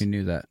didn't know if you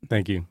knew that.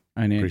 Thank you.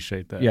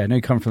 Appreciate that. Yeah, I know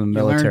you come from the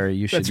military.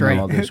 You should know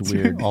all this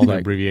weird, all the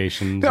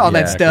abbreviations, all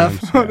that stuff.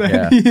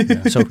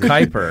 So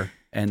Kuiper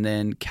and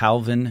then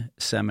Calvin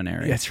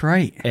Seminary. That's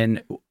right.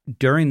 And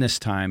during this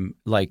time,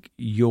 like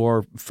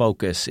your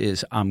focus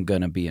is, I'm going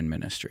to be in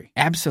ministry.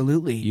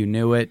 Absolutely. You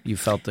knew it. You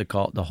felt the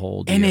call, the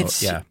whole deal.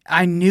 And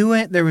I knew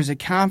it. There was a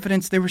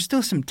confidence. There were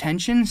still some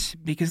tensions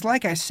because,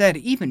 like I said,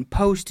 even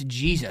post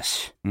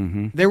Jesus,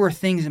 there were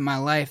things in my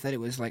life that it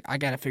was like, I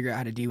got to figure out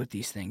how to deal with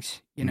these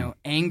things. You know,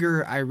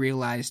 anger, I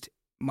realized,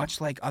 much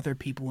like other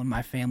people in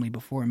my family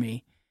before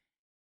me,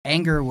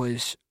 anger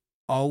was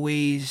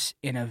always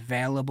an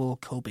available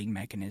coping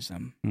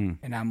mechanism.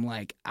 And I'm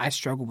like, I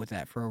struggled with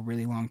that for a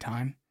really long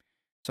time.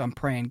 So I'm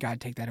praying, God,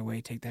 take that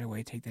away, take that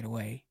away, take that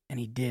away. And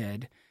he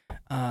did.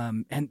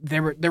 And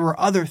there were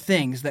other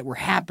things that were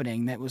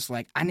happening that was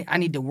like, I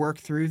need to work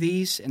through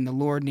these and the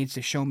Lord needs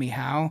to show me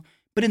how.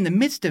 But in the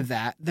midst of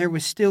that, there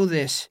was still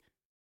this,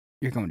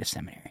 you're going to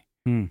seminary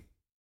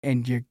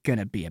and you're going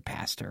to be a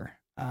pastor.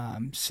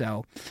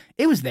 So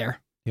it was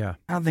there. Yeah.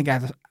 I don't think I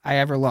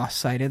ever lost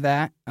sight of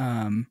that.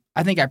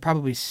 I think I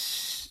probably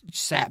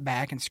sat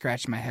back and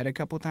scratched my head a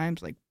couple of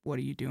times, like, what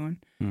are you doing?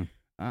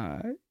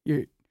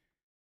 You're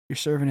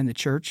serving in the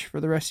church for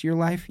the rest of your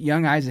life?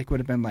 Young Isaac would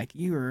have been like,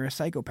 you are a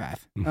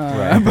psychopath.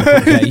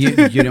 Right. You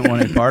didn't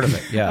want any part of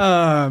it. Yeah.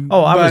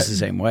 I was the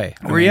same way.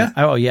 Were you?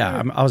 Oh,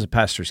 yeah. I was a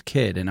pastor's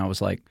kid, and I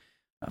was like,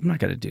 I'm not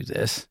going to do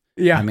this.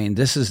 Yeah. I mean,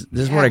 this is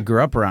what I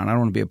grew up around. I don't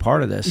want to be a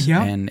part of this.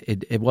 Yeah. And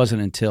it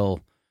wasn't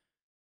until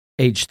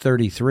age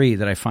 33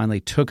 that I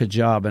finally took a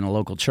job in a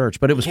local church,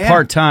 but it was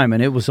part-time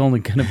and it was only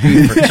going to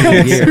be for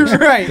 2 years.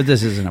 Right. But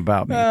this isn't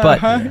about me.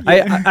 But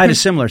I had a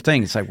similar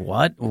thing. It's like,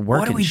 what?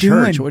 Work in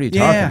church? What are you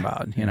talking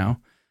about? You know?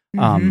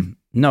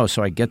 No,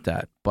 so I get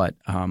that. But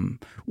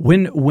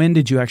when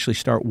did you actually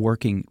start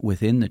working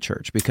within the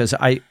church? Because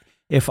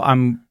if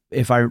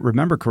I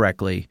remember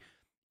correctly,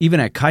 even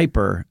at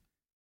Kuiper,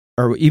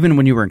 or even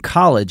when you were in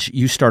college,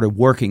 you started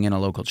working in a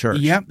local church.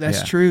 Yep,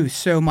 that's true.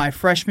 So my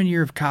freshman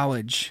year of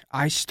college,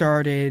 I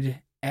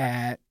started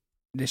at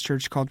this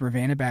church called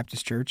Ravenna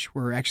Baptist Church.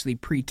 We're actually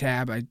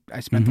pre-tab. I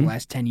spent the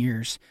last 10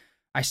 years.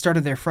 I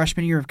started there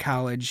freshman year of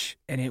college,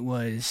 and it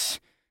was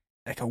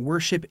like a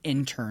worship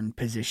intern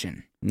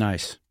position.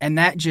 Nice. And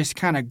that just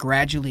kind of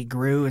gradually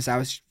grew as I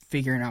was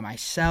figuring out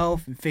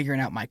myself and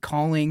figuring out my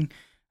calling.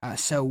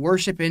 So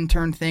worship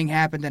intern thing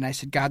happened, and I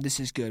said, God,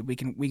 this is good. We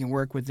can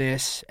work with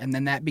this. And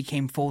then that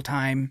became full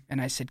time, and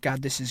I said,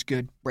 God, this is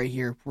good right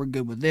here. We're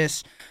good with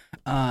this.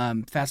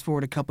 Fast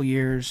forward a couple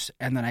years,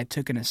 and then I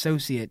took an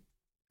associate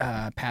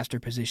pastor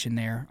position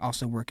there,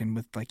 also working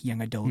with like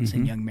young adults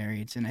and young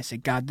marrieds. And I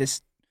said, God,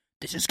 this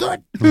is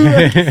good.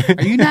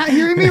 Are you not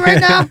hearing me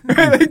right now?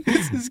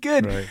 This is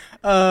good. Right.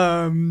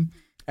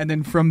 And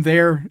then from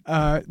there,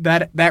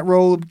 that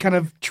role kind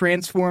of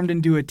transformed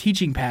into a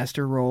teaching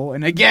pastor role.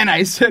 And again,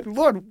 I said,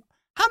 Lord,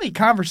 how many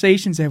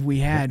conversations have we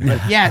had?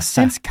 But yeah,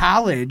 since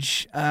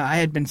college, I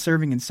had been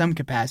serving in some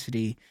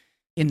capacity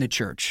in the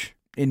church,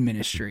 in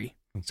ministry.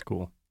 That's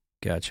cool.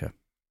 Gotcha.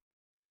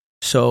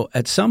 So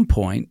at some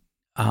point,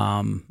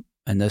 and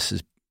this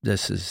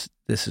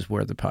is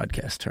where the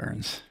podcast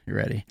turns. You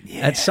ready?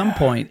 Yeah. At some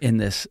point in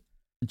this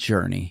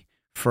journey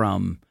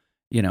from,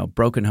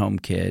 broken home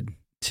kid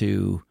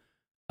to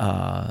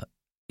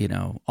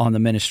on the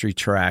ministry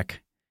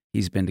track,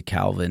 he's been to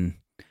Calvin.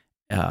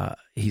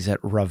 He's at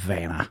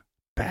Ravenna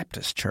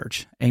Baptist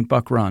Church. Ain't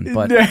Buck Run,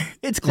 but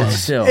it's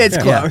close. Still, it's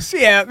close.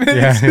 Yeah.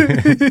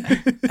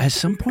 At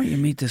some point, you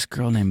meet this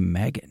girl named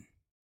Megan.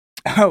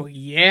 Oh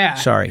yeah.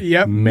 Sorry.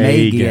 Yep.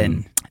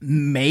 Megan.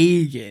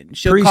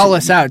 She'll call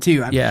us out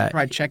too. I should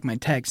probably check my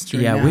texts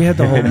right now. We had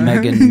the whole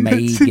Megan.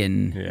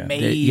 Megan.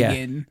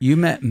 Yeah. You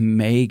met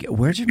Megan.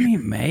 Where'd you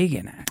meet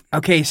Megan at?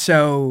 Okay,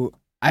 so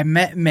I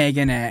met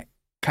Megan at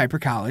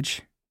Kuiper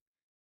College,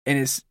 and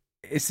it's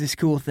this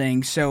cool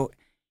thing. So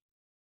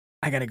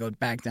I got to go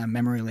back down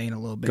memory lane a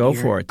little bit. Go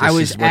here. for it. I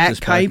was at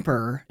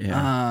Kuiper,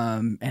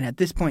 and at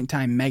this point in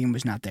time, Megan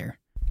was not there.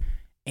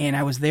 And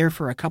I was there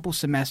for a couple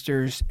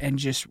semesters and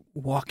just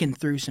walking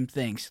through some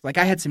things. Like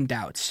I had some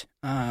doubts.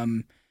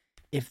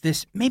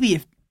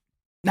 If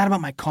not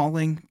about my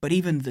calling, but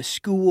even the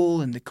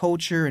school and the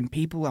culture and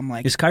people, I'm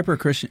like, is Kuiper a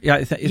Christian?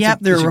 Yeah,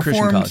 they're a Reformed.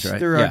 Christian college, right?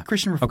 They're a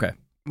Christian. Okay.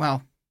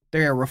 Well,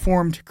 they're a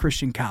Reformed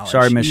Christian college.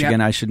 Sorry,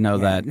 Michigan. I should know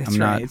that. That's I'm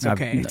not. right. It's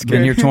okay. I've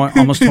been here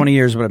almost 20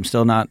 years, but I'm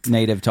still not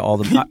native to all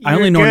the. I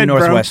only know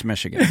Northwest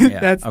Michigan.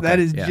 Yeah. That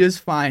is just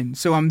fine.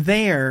 So I'm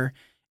there,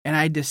 and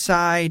I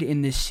decide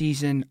in this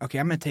season, okay,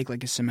 I'm going to take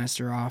like a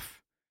semester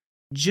off.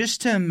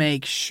 just to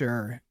make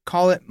sure,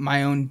 call it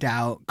my own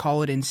doubt,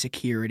 call it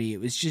insecurity.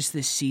 It was just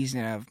this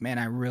season of, man,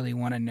 I really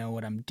want to know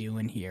what I'm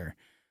doing here.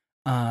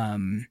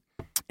 And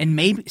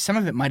maybe some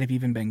of it might have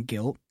even been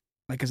guilt.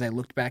 Like, as I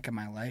looked back at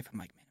my life, I'm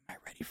like, man, am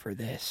I ready for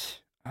this?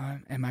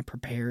 Am I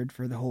prepared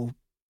for the whole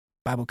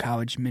Bible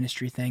college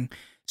ministry thing?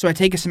 So I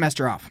take a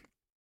semester off.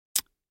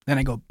 Then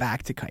I go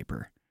back to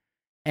Kuiper.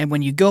 And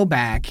when you go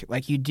back,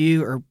 like you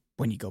do, or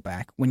when you go,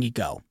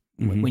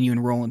 when you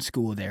enroll in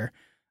school there,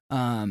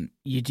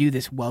 you do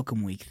this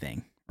welcome week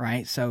thing,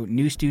 right? So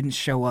new students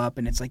show up,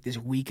 and it's like this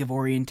week of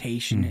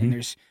orientation, and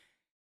there's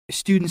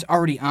students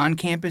already on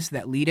campus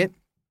that lead it.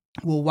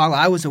 Well, while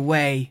I was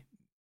away,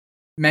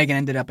 Megan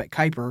ended up at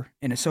Kuiper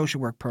in a social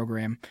work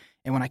program,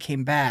 and when I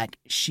came back,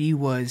 she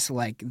was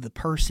like the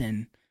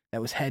person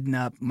that was heading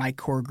up my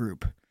core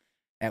group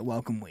at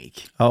Welcome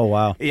Week. Oh,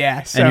 wow.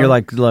 Yeah. So, and you're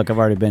like, look, I've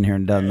already been here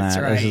and done that.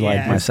 Right, this is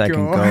like my second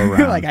cool.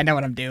 go-around. Like, I know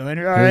what I'm doing.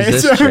 All right.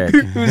 Who's this chick?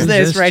 Who's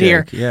this right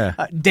chick? here?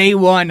 Yeah. Day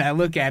one, I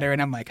look at her,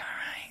 and I'm like, all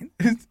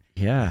right.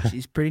 Yeah.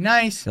 She's pretty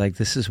nice. Like,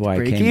 this is why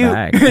Pretty I came cute.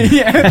 back.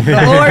 Yeah.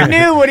 The Lord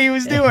knew what he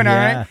was doing, all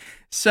Yeah. right?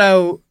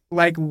 So,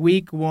 like,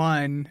 week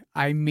one,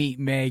 I meet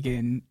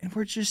Megan, and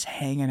we're just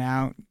hanging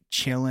out,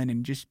 chilling,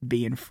 and just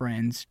being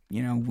friends.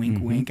 You know,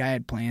 wink, wink. I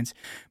had plans,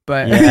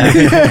 but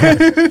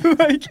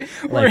like,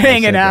 we're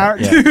hanging out,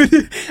 dude.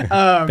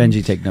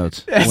 Benji, take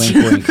notes. Wink,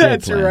 wink.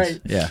 That's plans.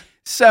 right. Yeah.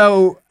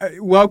 So,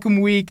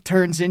 Welcome Week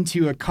turns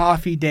into a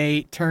coffee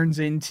date, turns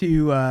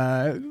into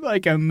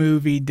like a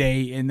movie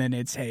date, and then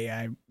it's, hey,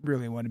 I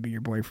really want to be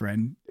your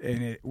boyfriend.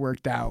 And it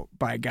worked out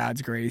by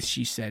God's grace.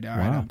 She said, all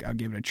right, I'll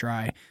give it a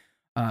try.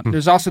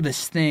 There's also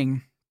this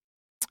thing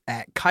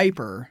at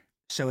Kuiper.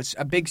 So it's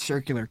a big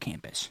circular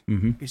campus.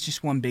 It's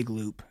just one big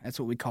loop. That's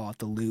what we call it,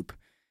 the loop.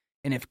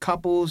 And if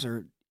couples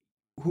or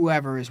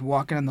whoever is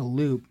walking on the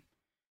loop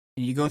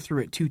and you go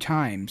through it 2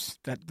 times,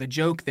 that the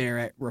joke there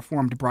at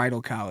Reformed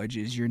Bridal College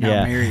is you're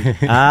now married.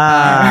 So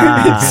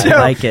I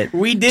like it.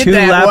 We did 2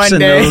 that laps one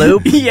day. in the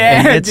loop.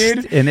 Yeah,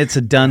 dude. And it's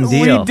a done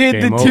deal. We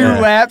did Game the 2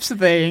 over. laps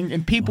thing,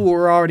 and people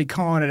were already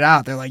calling it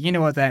out. They're like, you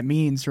know what that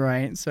means,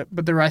 right? So,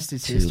 but the rest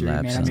is 2 history,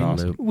 laps man. in I the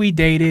mean, loop. we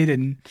dated,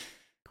 and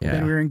Yeah.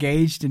 then we were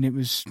engaged, and it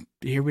was,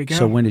 here we go.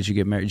 So when did you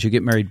get married? Did you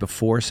get married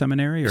before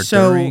seminary or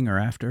So- during or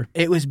after?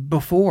 It was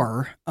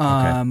before.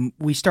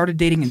 We started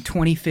dating in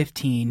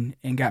 2015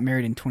 and got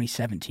married in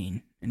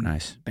 2017. And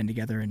Nice. been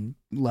together in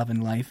love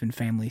and life and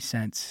family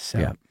since. So.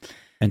 Yeah.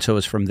 And so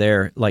it's from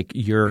there, like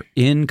you're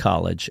in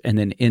college and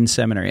then in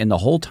seminary. And the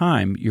whole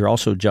time you're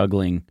also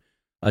juggling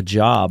a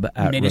job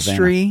at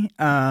Ministry,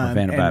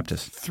 Ravenna and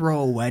Baptist. Throw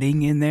a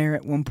wedding in there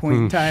at one point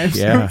in time. So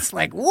Yeah. it's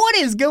like, what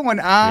is going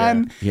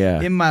on Yeah.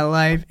 in my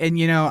life? And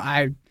you know,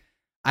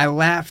 I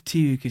laugh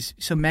too because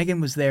so Megan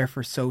was there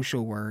for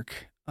social work,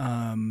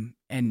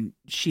 and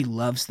she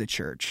loves the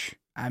church.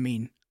 I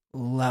mean,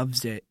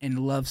 loves it and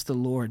loves the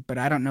Lord. But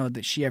I don't know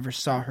that she ever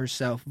saw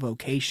herself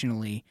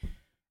vocationally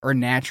or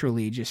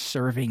naturally just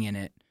serving in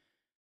it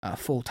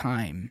full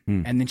time.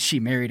 And then she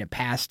married a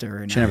pastor,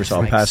 and She I never was saw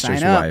a like, pastor's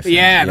sign up. wife.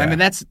 Yeah, Yeah. I mean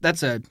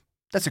that's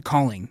a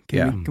calling.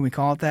 Can we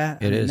call it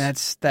that? It I mean,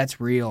 is. That's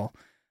real.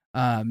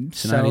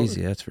 It's not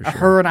easy, that's for sure.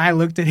 Her and I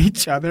looked at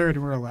each other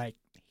and we're like,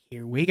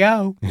 here we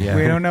go. Yeah.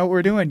 We don't know what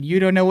we're doing. You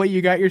don't know what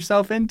you got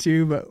yourself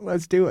into, but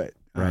let's do it.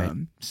 Right.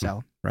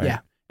 Right. Yeah,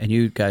 And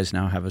you guys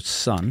now have a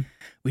son.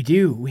 we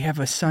do. We have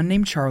a son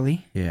named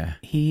Charlie. Yeah.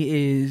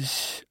 He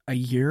is a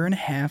year and a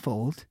half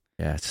old.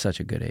 Yeah, it's such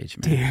a good age,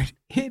 man. Dude,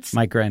 it's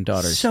My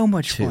granddaughter's so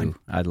much 2.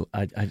 fun.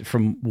 I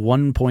from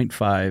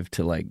 1.5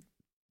 to like,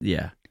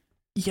 Yeah.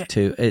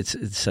 2.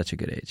 It's such a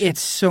good age.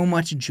 It's so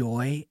much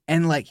joy.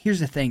 And like,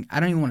 here's the thing. I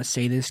don't even want to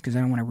say this because I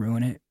don't want to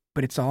ruin it,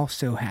 but it's all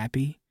so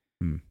happy.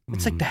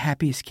 It's like the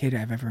happiest kid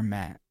I've ever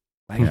met.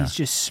 Like he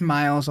just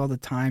smiles all the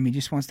time. He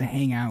just wants to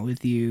hang out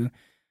with you.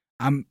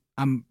 I'm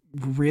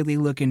really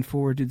looking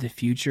forward to the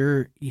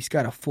future. He's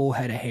got a full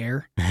head of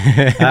hair.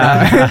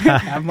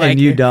 I'm like, and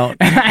you don't.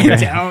 I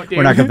don't. Dude.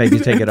 We're not going to make you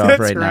take it off That's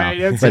right right.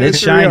 now. That's but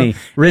it's real. shiny.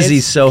 Rizzy's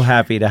It's- so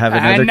happy to have I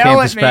another know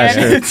campus it, man.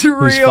 pastor It's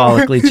who's real.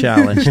 follically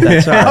challenged.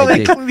 That's all right.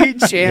 dude.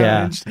 Follically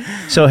challenged.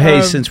 So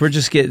hey, since we're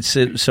just getting,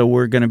 so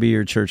we're going to be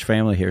your church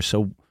family here.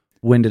 So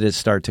when did it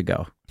start to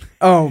go?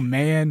 Oh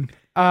man,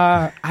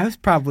 I was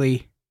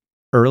probably.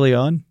 Early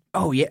on?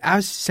 Oh yeah, I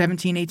was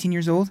 17, 18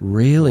 years old.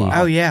 Really?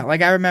 Oh yeah,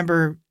 like I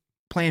remember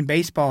playing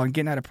baseball and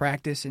getting out of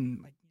practice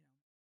and like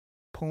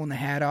pulling the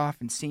hat off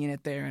and seeing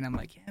it there, and I'm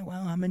like, yeah,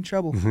 well, I'm in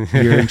trouble.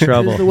 You're in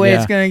trouble. This is the way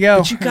it's gonna go.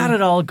 But you got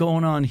it all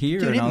going on here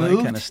Dude, and it all moved.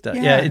 that kind of stuff.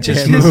 Yeah, Yeah, it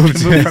just it moved. moved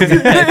from your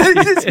head.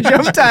 It just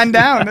jumped on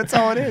down. That's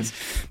all it is.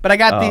 But I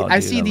got Oh, I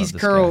dude, see I these love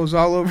this curls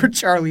all over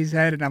Charlie's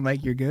head, and I'm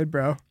like, you're good,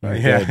 bro.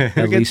 At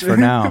Look least at- for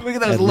now. Look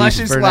at those At least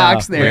luscious for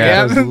locks now. there. Yeah,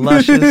 Yeah. those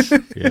luscious.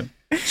 Yeah.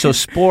 So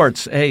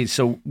sports. Hey,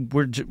 so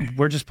we're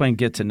just playing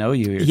get to know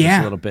you here just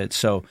Yeah. a little bit.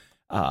 So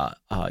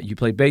you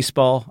played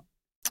baseball.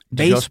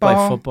 Did you also play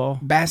Baseball, football?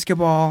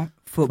 basketball,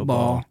 football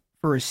Football.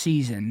 for a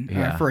season,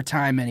 Yeah. for a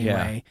time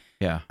anyway.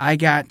 Yeah. I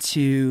got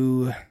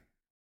to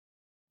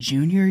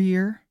junior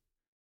year,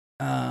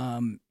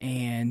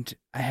 and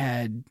I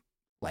had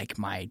like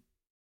my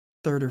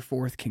third or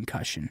fourth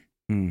concussion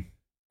and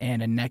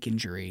a neck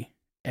injury.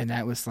 And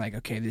that was like,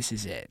 okay, this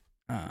is it.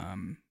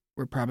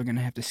 We're probably going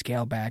to have to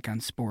scale back on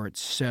sports.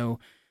 So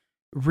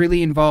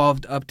really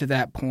involved up to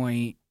that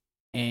point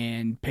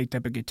and picked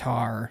up a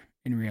guitar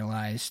and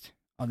realized,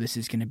 oh, this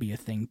is going to be a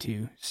thing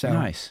too. So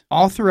nice.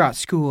 All throughout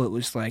school, it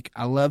was like,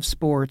 I love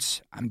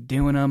sports. I'm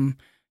doing them,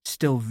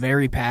 still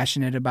very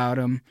passionate about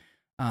them.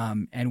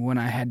 And when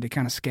I had to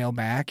kind of scale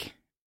back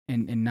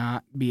and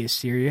not be as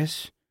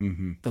serious,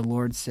 the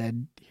Lord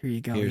said, here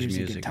you go, here's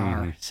a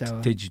guitar.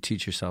 So did you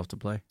teach yourself to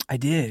play? I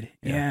did,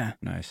 yeah.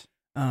 Nice.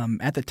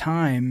 At the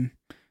time,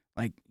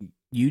 like,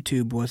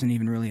 YouTube wasn't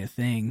even really a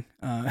thing.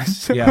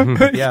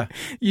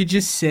 You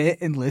just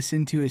sit and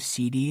listen to a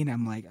CD, and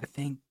I'm like, I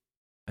think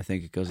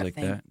it goes like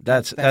that.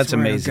 That's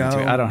amazing too.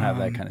 I don't have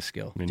that kind of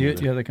skill. Do you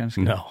have that kind of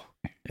skill? No.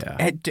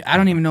 Yeah. I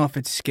don't even know if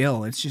it's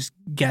skill. It's just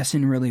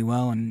guessing really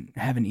well and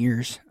having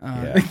ears.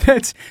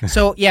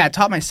 So I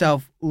taught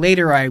myself.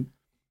 Later, I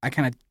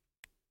kind of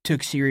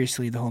took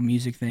seriously the whole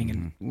music thing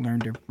and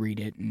learned to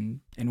read it and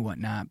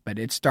whatnot. But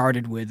it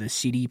started with a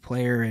CD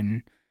player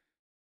and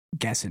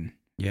guessing.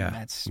 Yeah,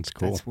 that's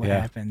cool. That's what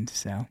happened.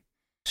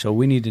 So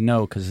we need to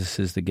know, because this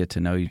is the get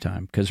to know you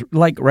time. Because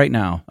like right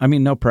now, I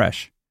mean, no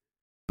pressure,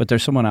 but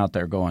there's someone out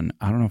there going,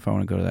 I don't know if I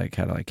want to go to that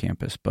Cadillac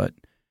campus, but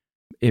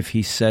if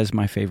he says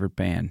my favorite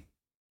band,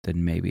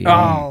 then maybe.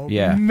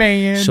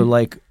 Man. So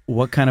like,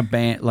 what kind of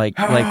band? Like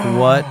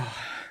what?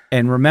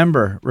 And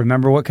remember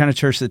what kind of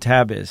church the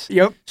Tab is.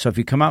 Yep. So if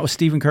you come out with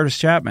Stephen Curtis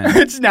Chapman,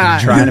 it's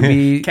not trying to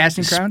be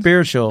Casting Crowns?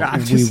 Spiritual.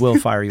 We will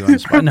fire you on the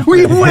spot. No,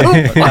 we will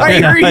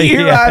fire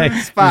you on the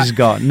spot. He's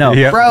gone. No,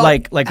 bro.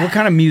 Like what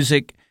kind of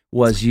music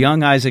was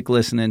young Isaac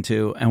listening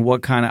to, and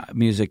what kind of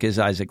music is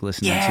Isaac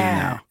listening to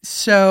now?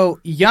 So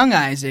young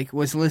Isaac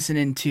was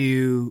listening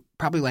to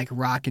probably like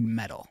rock and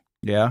metal.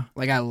 Yeah,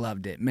 like I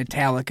loved it.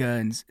 Metallica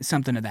and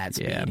something of that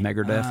speed. Yeah,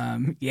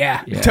 Megadeth.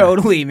 Yeah,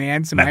 totally,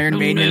 man. Some Iron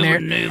Maiden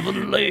in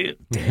there.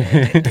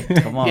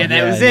 Come on, yeah,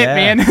 that was it,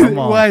 man. It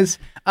was.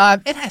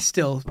 It has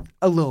still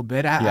a little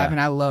bit. I mean,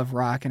 I love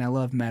rock and I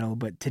love metal,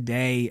 but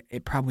today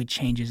it probably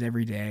changes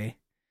every day.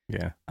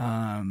 Yeah.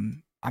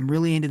 I'm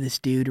really into this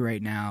dude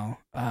right now.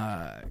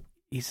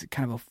 He's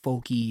kind of a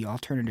folky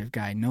alternative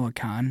guy, Noah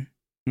Kahn.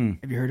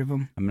 Have you heard of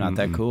him? I'm not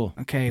that cool.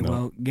 Okay,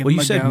 well, give him a go. Well,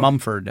 you said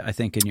Mumford, I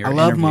think, in your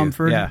interview. I love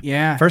Mumford.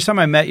 Yeah. First time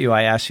I met you,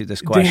 I asked you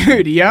this question.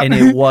 Dude, yep. And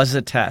it was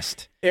a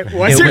test. It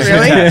was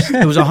really? A test.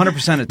 It was 100%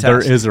 a test. There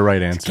is a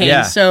right answer.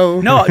 Okay,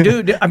 so... No,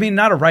 dude, I mean,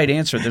 not a right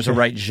answer. There's a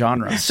right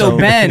genre. So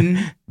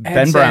Ben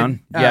Brown.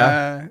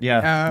 Rest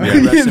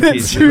in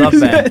peace. We love Ben.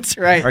 That's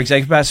right. Our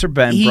executive pastor,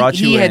 Ben, brought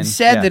you in. He had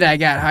said that I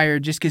got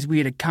hired just because we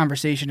had a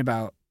conversation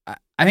about...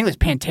 I think it was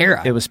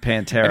Pantera. It was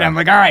Pantera. And I'm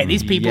like, all right,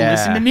 these people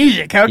listen to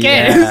music.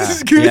 Okay, this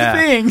is a good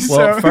thing.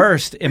 Well,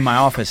 first, in my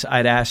office,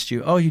 I'd asked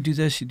you, you do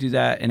this, you do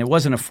that. And it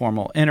wasn't a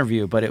formal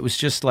interview, but it was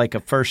just like a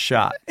first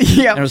shot.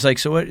 Yeah. And I was like,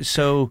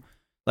 so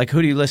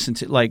who do you listen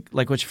to? Like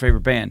what's your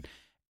favorite band?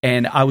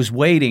 And I was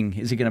waiting.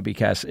 Is he going to be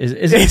cast?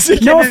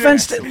 No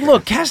offense.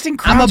 Look, casting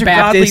crowns I'm a are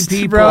Baptist,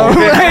 godly people. bro.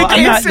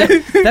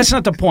 That's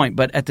not the point.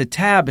 But at the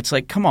Tab, it's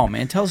like, come on,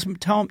 man. Tell me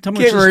what you're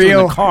Get doing in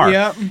real. the car.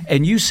 Yep.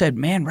 And you said,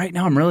 man, right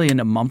now I'm really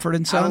into Mumford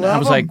and Son. I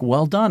was like,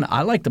 well done.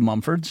 I like the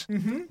Mumfords.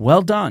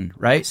 Well done,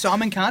 right? Saw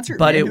him in concert.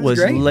 But man. it was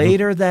great.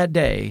 later that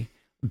day.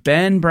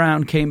 Ben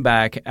Brown came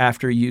back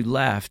after you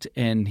left,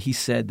 and he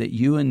said that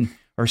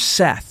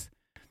Seth.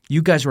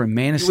 You guys were in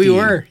Manistee. We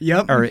were,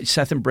 yep. Or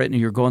Seth and Brittany,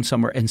 you're going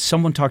somewhere, and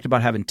someone talked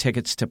about having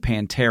tickets to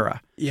Pantera.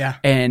 Yeah.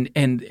 And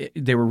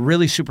they were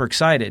really super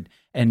excited.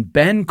 And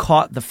Ben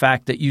caught the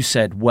fact that you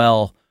said,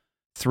 well,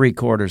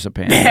 3/4 of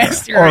Pantera.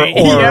 That's right.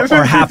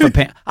 Or half a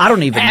Pantera. I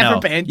don't even know.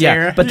 Half a Pantera.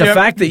 Yeah. But the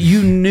fact that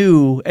you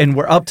knew and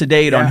were up to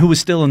date on who was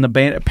still in the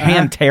band,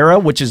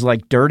 Pantera, which is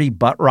like dirty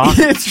butt rock.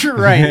 That's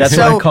right. That's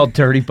what I call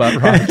dirty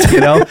butt rock. You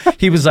know,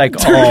 he was like,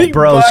 "Oh,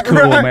 bro's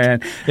cool,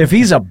 man." If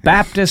he's a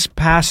Baptist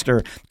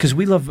pastor, because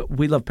we love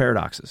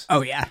paradoxes.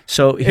 Oh yeah.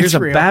 So here's a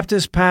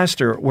Baptist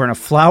pastor wearing a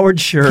flowered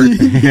shirt,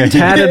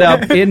 tatted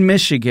up in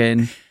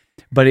Michigan.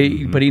 But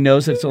he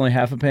knows that it's only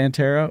half a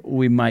Pantera.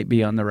 We might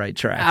be on the right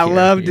track. I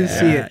love to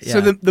see it. Yeah. So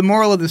the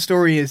moral of the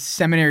story is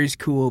seminary's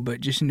cool, but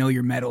just know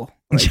your metal.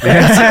 Like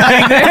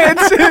I'm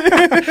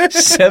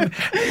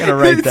gonna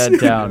write that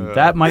down.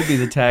 That might be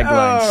the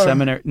tagline.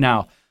 Seminary.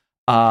 Now,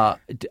 I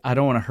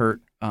don't want to hurt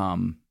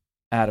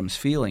Adam's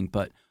feeling,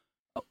 but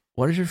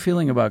what is your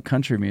feeling about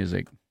country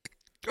music?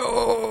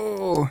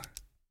 Oh,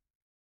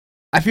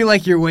 I feel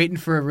like you're waiting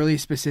for a really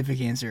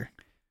specific answer.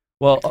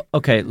 Well,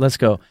 okay, let's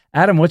go.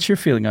 Adam, what's your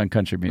feeling on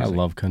country music? I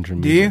love country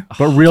music. Do you?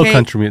 But real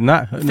country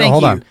music.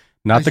 Hold on.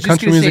 Not the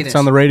country music that's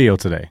on the radio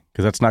today,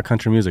 because that's not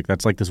country music.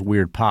 That's like this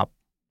weird pop.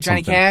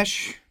 Johnny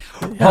Cash?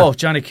 Yeah. Oh,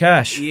 Johnny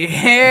Cash.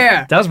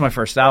 Yeah. That was my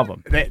first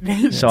album.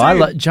 So I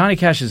love Johnny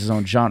Cash is his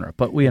own genre,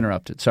 but we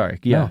interrupted. Sorry.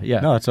 Yeah.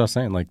 No, that's what I was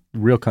saying. Like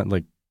real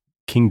like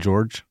King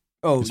George.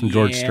 Oh, some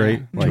George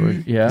Strait, like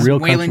real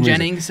Waylon country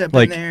Jennings music.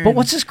 up in there. But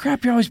what's this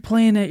crap you're always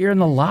playing that you're in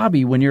the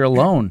lobby when you're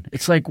alone?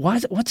 It's like,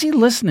 what's he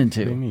listening to?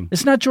 What do you mean?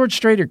 It's not George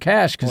Strait or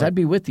Cash, because I'd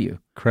be with you.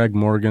 Craig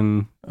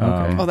Morgan.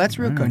 Okay. Oh, that's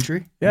real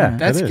country. Yeah,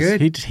 that's it is.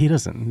 good. He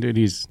doesn't, dude.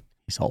 He's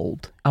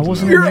old. I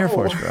wasn't in the Air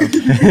Force, bro.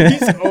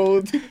 He's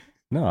old.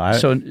 No, I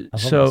So love that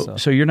stuff.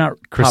 so you're not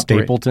Chris pop ra-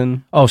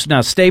 Stapleton. Oh, so now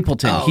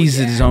Stapleton, Oh, he's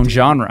in yeah, his own dude.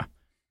 genre.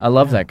 I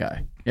love that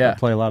guy. I Yeah,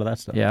 play a lot of that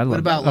stuff. yeah. I love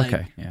about, like,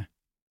 okay, yeah.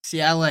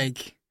 See, I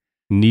like.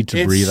 Need to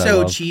It's breathe. I so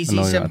love. I cheesy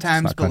know it's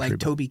sometimes, not but country, like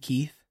Toby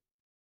Keith.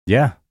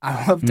 Yeah,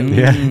 I love Toby.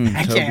 Yeah.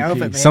 I Toby can't help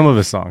it, Keith. man. some of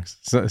his songs.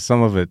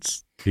 Some of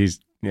it's he's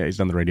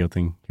done the radio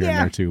thing here and Yeah,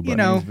 there too. But you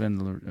know. He's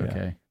been-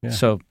 okay. Yeah.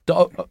 So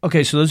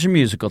okay, so those are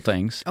musical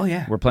things. Oh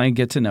yeah. We're playing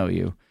Get to Know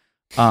You.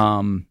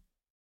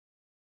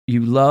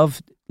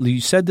 You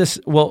said this.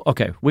 Well,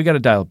 okay, we got to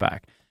dial it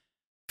back.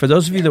 For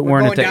those of you that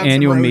weren't at the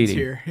annual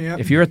meeting,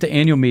 if you're at the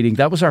annual meeting,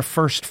 that was our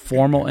first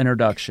formal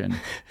introduction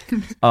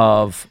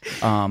of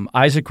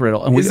Isaac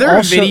Riddle. And Is there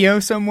a video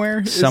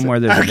somewhere? Somewhere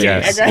there's a video.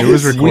 yes, it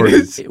was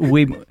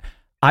recorded.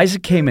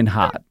 Isaac came in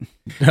hot.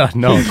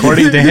 No,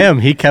 according to him,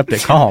 he kept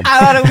it calm. I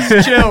thought it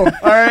was chill.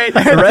 All right.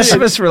 The rest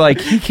of us were like,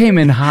 he came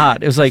in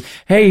hot. It was like,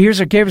 hey, here's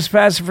our campus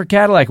pastor for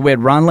Cadillac. We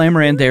had Ron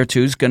Lamer there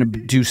too. Who's going to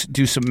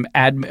do some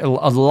admin, a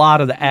lot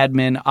of the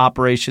admin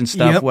operation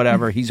stuff, Yep.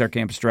 whatever. He's our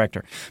campus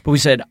director. But we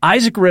said,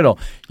 Isaac Riddle,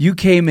 you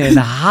came in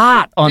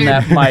hot on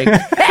that mic.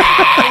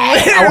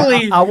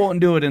 Literally. I won't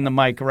do it in the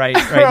mic right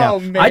now. Oh,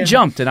 man. I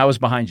jumped and I was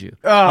behind you.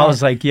 Oh. I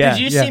was like, yeah.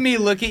 Did you yeah. see me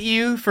look at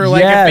you for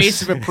like Yes. a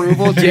face of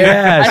approval, dude?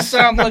 Yes. I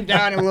saw him look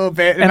down a little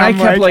bit, And I I'm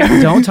kept like,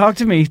 don't talk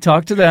to me,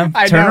 talk to them.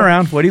 I Turn know.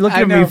 around. What are you looking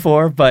I at me know.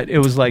 for? But it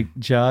was like,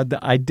 Judd,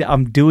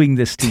 I'm doing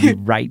this to you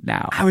right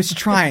now. I was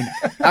trying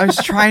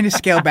to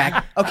scale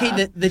back.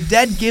 Okay, the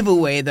dead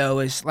giveaway though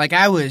is like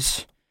I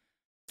was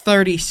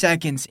 30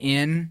 seconds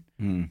in,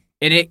 and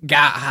it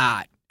got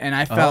hot, and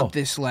I felt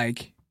this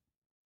like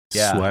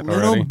Yeah. Sweat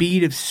little already.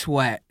 bead of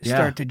sweat Yeah.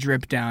 start to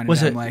drip down.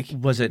 Was and it I'm like,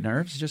 was it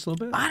nerves just a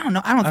little bit? I don't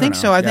know. I don't think know.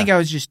 so. I think Yeah. I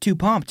was just too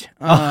pumped.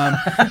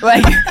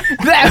 Like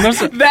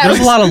that. There's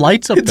a lot of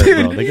lights up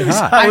there, bro. They get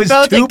hot. I was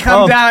felt too it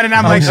come pumped. down, and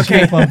I'm like,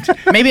 okay,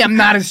 maybe I'm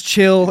not as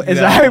chill as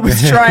I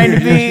was trying to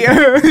be.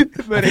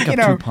 But I'm you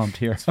know, too pumped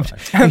here.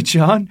 Hey,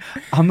 John,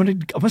 I'm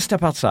gonna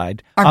step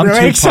outside. I'm really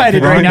too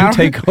excited pumped. right Ron, now. you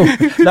take over.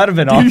 That'd have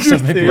been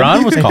awesome. if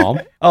Ron was calm.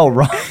 Oh,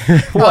 Ron.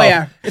 Well,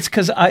 yeah. It's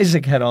because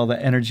Isaac had all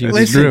the energy.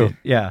 Listen, true.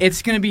 Yeah,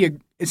 it's gonna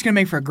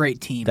make for a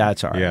great team.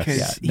 that's all right.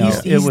 Yes. because Yeah. No,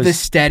 he's it the was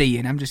steady,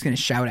 and I'm just gonna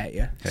shout at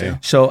you. Hey.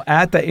 so.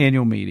 At the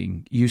annual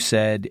meeting, you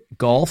said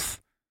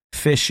golf,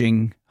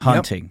 fishing,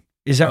 hunting.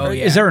 Is there Oh,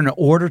 yeah. is there an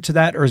order to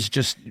that, or is it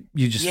just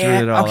you just threw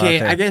it all okay. out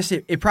there? I guess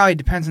it probably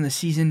depends on the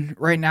season.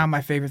 Right now,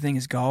 my favorite thing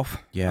is golf.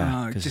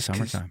 Yeah, because it's just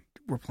 'cause summertime.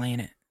 we're playing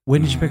it.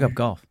 When did you pick up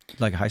golf?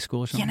 Like high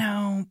school or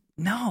something?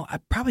 No,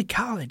 probably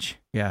college.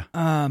 Yeah.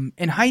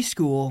 In high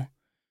school,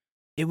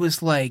 it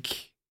was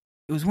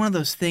one of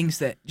those things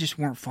that just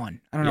weren't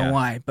fun. I don't Yeah. know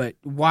why, but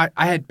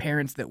I had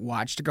parents that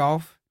watched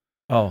golf.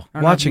 Oh, I don't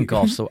know watching if you-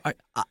 golf. So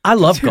I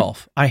love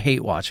golf. I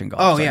hate watching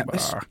golf. Oh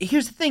It's yeah. like,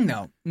 Here's the thing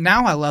though.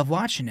 Now I love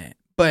watching it,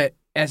 but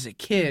as a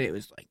kid, it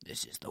was like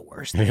this is the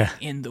worst thing Yeah.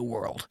 in the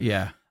world.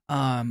 yeah.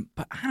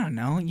 But I don't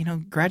know.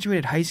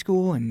 Graduated high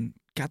school and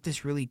got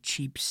this really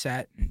cheap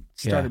set and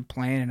started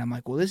playing, and I'm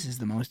like, well, this is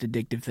the most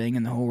addictive thing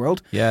in the whole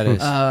world. Yeah, it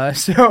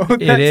is. So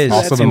It is.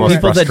 Also the And most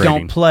people that frustrating.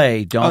 don't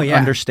play don't Oh, yeah.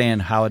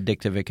 understand how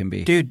addictive it can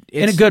be. dude,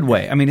 in a good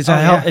way. I mean, it's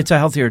a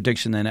healthier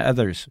addiction than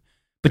others.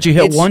 But you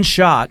hit It's- one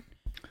shot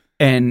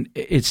and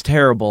it's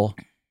terrible,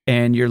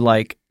 and you're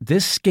like,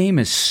 this game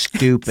is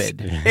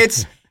stupid.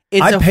 It's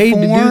I a paid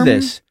to do form-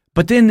 this.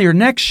 But then your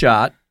next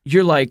shot,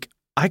 you're like,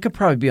 I could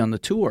probably be on the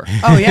tour.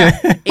 Oh yeah,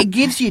 it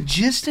gives you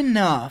just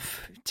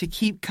enough to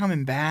keep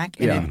coming back,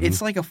 and Yeah.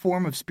 it's like a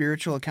form of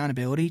spiritual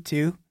accountability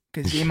too.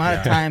 Because the amount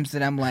of times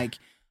that I'm like,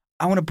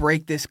 I want to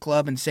break this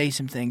club and say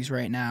some things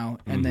right now,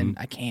 and then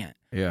I can't.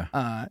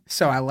 Yeah.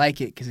 So I like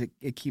it because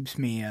it keeps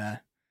me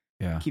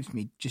Yeah. keeps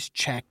me just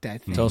checked. I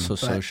think It's also But-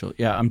 social.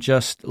 Yeah, I'm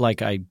just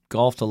like, I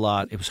golfed a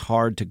lot. It was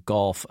hard to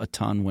golf a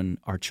ton when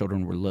our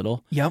children were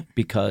little Yep.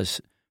 because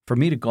for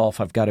me to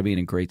golf, I've got to be in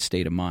a great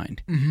state of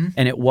mind. Mm-hmm.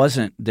 And it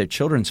wasn't the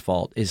children's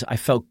fault. Is I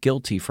felt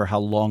guilty for how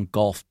long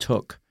golf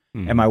took.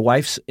 And my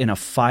wife's in a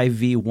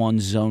 5v1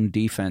 zone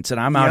defense, and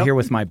I'm out Yep. here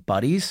with my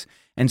buddies.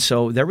 And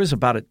so there was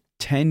about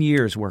 10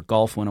 years where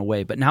golf went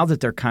away. But now that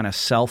they're kind of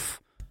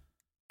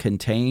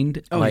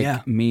self-contained, Oh, like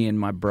yeah. me and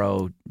my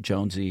bro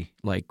Jonesy,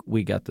 like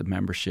we got the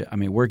membership. I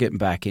mean, we're getting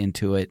back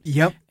into it.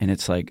 Yep. And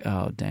it's like,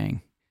 oh,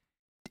 dang.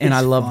 And It's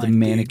I love fun, the dude.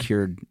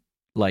 manicured,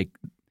 like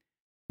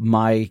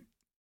my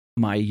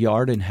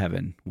yard in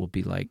heaven will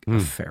be like a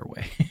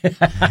fairway.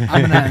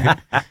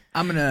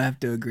 I'm gonna have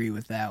to agree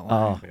with that one.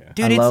 Oh,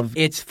 Dude, I love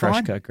it's fresh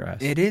fun. cut grass.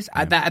 It is.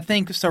 I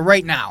think so.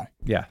 Right now,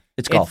 Yeah,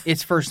 it's golf.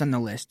 it's first on the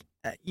list.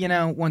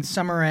 When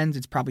summer ends,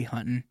 it's probably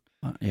hunting.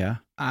 Yeah,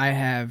 I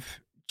have,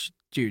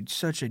 dude,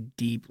 such a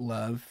deep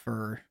love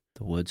for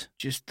the woods.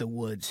 just the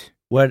woods.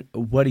 What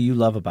do you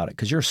love about it?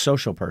 Because you're a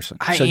social person.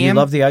 I so do you am.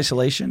 love the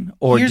isolation,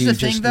 or Here's do you the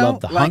thing, just though, love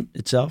the like- hunt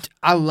itself?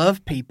 I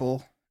love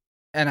people,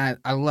 and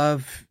I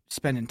love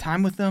spending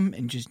time with them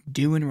and just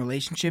doing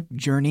relationship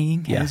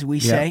journeying, as we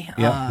say.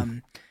 Yeah.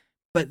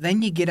 But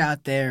then you get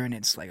out there and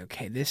it's like,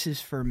 okay, this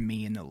is for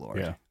me and the Lord.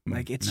 Yeah.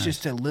 Like it's Nice.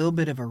 just a little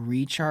bit of a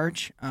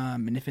recharge.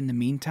 And if in the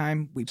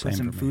meantime we put Same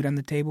some for me. food on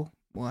the table,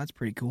 well, that's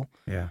pretty cool.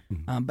 Yeah.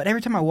 But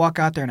every time I walk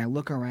out there and I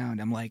look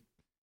around, I'm like,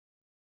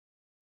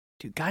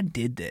 dude, God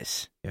did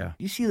this. Yeah.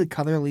 You see the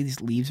color of these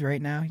leaves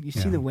right now? You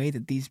see Yeah. the way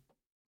that these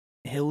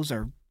hills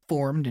are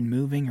formed and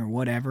moving or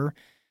whatever.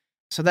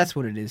 So that's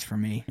what it is for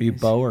me. Are you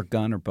is bow or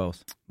gun or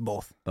both?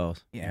 both?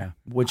 Both. Yeah.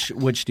 Which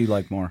do you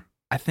like more?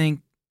 I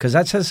think Because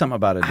that says something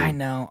about it. I Dude.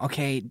 know.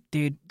 Okay,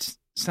 dude,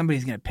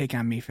 somebody's gonna pick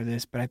on me for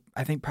this, but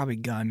I think probably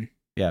gun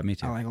Yeah, me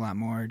too. I like a lot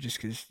more, just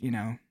because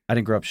I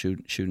didn't grow up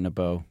shooting a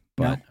bow,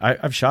 No. but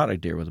I've shot a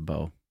deer with a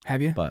bow,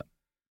 Have you? but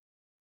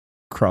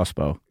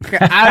crossbow.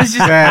 I was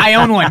just I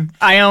own one.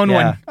 Yeah, one.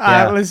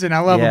 yeah. Listen, I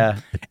love them.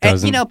 It And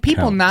doesn't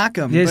people count. knock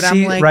them, Yeah, but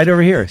see I'm like, right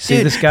over here. See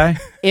dude, this guy?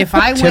 if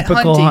I went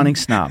Typical hunting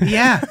snob.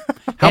 yeah.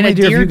 How and many a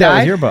deer have you got died?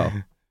 with your bow?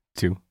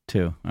 2.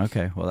 2.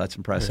 Okay, well that's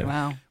impressive.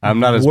 Wow. I'm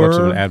not as much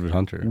of Were- an avid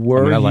hunter.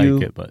 were I like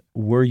you- it, but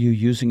Were you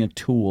using a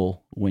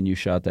tool when you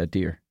shot that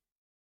deer?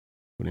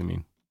 what do you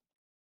mean?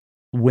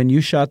 When you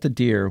shot the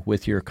deer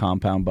with your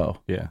compound bow,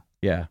 Yeah.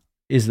 yeah,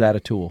 is that a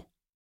tool?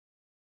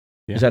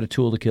 Yeah. Is that a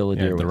tool to kill a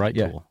Yeah, deer the with? right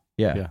Yeah. tool.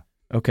 Yeah. Yeah.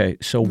 Okay,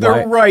 so The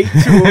why? right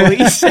tool,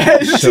 he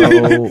says.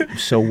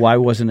 So why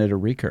wasn't it a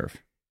recurve?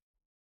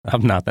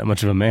 I'm not that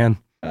much of a man.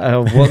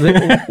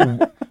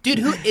 Dude,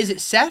 who is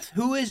it? Seth?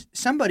 Who is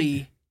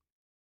somebody?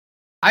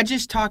 I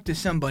just talked to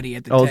somebody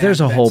at the Oh, tab there's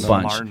a whole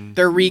that's- bunch.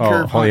 They're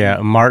recurve. Oh yeah,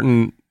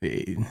 Martin.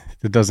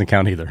 It doesn't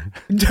count either.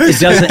 It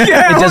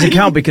doesn't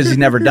count because he's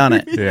never done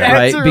it, Yeah.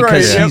 right? That's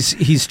Because right,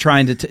 yep. he's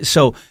trying to.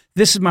 So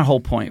this is my whole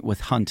point with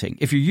hunting.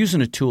 If you're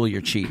using a tool,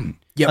 you're cheating.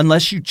 Yep.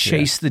 Unless you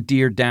chase the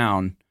deer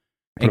down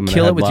Put him and in a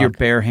kill it with your headlock.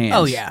 bare hands.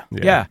 Oh, yeah.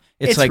 Yeah.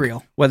 It's like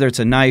real. whether it's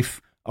a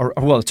knife or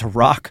well, it's a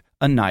rock,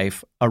 a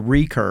knife, a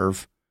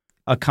recurve,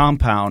 a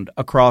compound,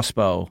 a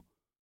crossbow,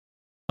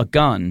 a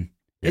gun.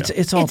 Yeah.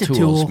 It's all It's a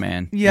tools, tool.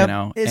 man. Yep, You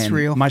know, it's and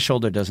real. My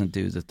shoulder doesn't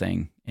do the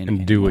thing.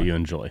 And do what anymore. you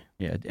enjoy.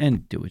 Yeah,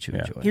 and do what you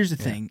Yeah. enjoy. Here's the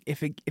thing: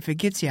 if it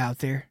gets you out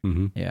there,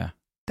 Mm-hmm. Yeah,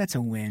 that's a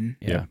win.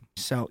 yeah.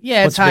 So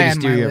yeah, What's it's the high biggest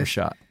on deer my you ever list.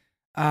 shot?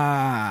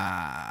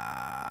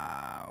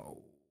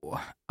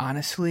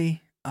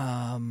 Honestly,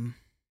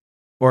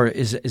 Or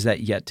is that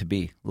yet to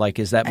be? Like,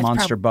 is that It's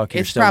monster buck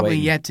you're it's still probably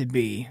waiting? yet to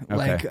be.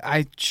 Like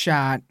I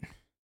shot,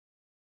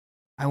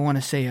 I want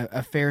to say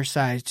a fair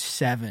sized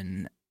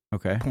 7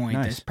 Okay, point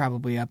nice. that's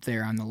probably up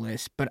there on the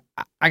list. But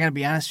I gotta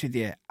be honest with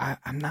you,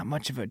 I'm not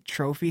much of a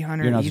trophy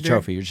hunter. You're not either. the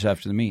trophy. You're just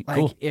after the meat. Like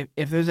Cool.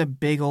 if there's a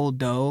big old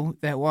doe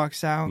that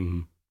walks out,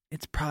 Mm-hmm.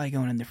 it's probably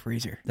going in the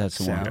freezer. That's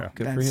the So one. Yeah.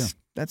 Good for you.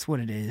 That's what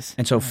it is.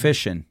 And so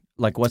fishing.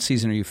 Like, what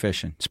season are you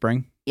fishing?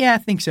 Spring? Yeah, I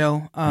think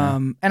so.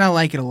 And I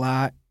like it a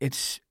lot.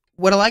 It's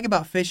what I like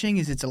about fishing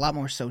is it's a lot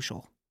more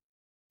social.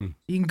 Hmm.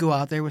 You can go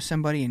out there with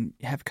somebody and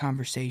have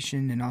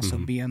conversation and also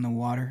Mhm. be on the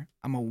water.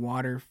 I'm a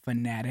water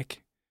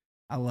fanatic.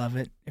 I love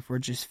it. If we're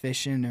just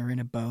fishing or in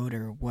a boat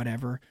or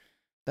whatever,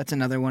 that's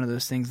another one of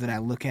those things that I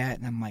look at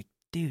and I'm like,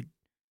 dude,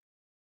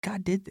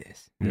 God did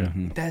this. Yeah.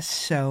 Mhm. That's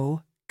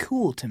so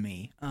cool to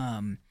me.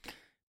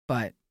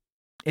 But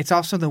it's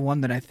also the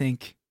one that I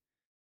think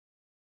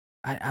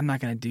I'm not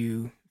going to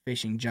do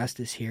fishing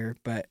justice here,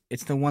 but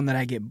it's the one that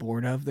I get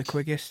bored of the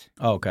quickest.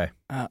 Oh, okay.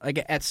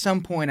 Like at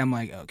some point, I'm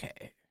like,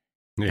 okay,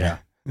 Yeah.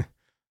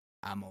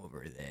 I'm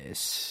over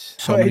this.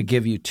 So I'm going to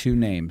give you 2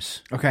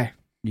 names. Okay,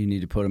 You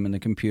need to put them in the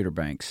computer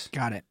banks.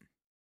 got it.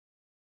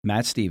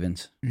 Matt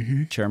Stevens,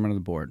 Mm-hmm. chairman of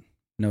the board,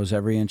 knows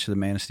every inch of the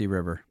Manistee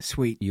River.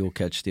 Sweet. You'll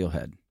catch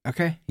steelhead.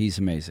 Okay. He's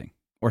amazing.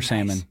 Or Nice.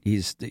 salmon.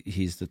 He's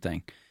the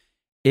thing.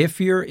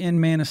 If you're in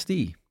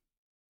Manistee,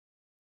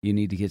 you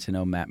need to get to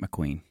know Matt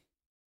McQueen.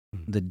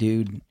 The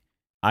dude,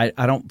 I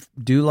don't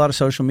do a lot of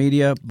social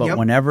media, but Yep.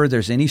 whenever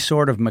there's any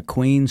sort of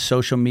McQueen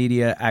social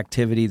media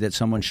activity that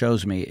someone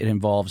shows me, it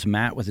involves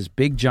Matt with his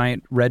big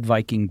giant red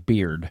Viking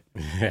beard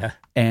Yeah.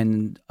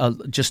 and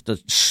just a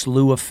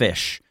slew of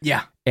fish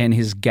Yeah. and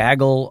his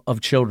gaggle of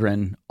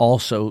children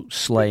also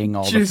slaying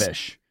all Just the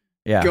fish.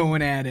 Yeah.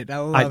 Going at it. I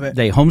love it.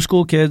 They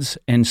homeschool kids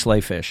and slay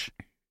fish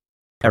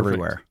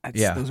everywhere.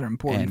 That's- those are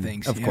important And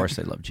things. Of yeah. course,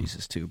 they love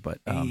Jesus too. But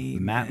Matt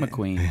Amen.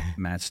 McQueen,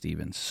 Matt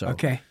Stevens. So,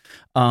 Okay.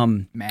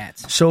 um,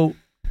 Matt's. so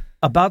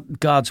about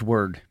God's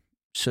word.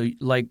 So,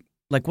 like,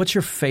 what's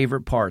your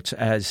favorite parts?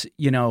 As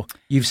you know,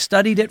 you've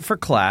studied it for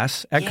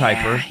class at Yeah,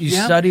 Kuiper. You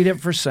yep. studied it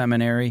for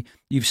seminary.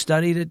 You've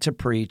studied it to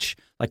preach.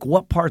 Like,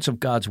 what parts of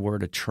God's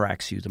word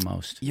attracts you the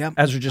most? Yep.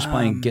 As we're just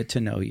playing, Um, get to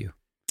know you.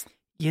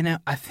 You know,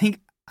 I think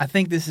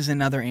this is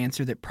another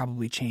answer that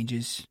probably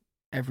changes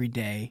every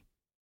day.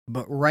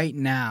 But right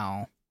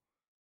now,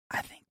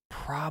 I think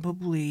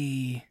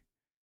probably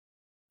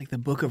like the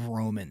book of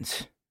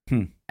Romans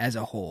as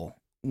a whole.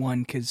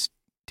 One, because,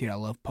 dude, I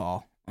love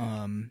Paul.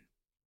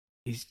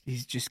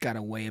 He's just got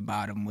a way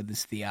about him with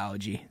his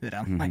theology that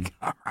I'm like,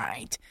 all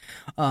right.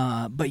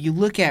 But you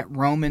look at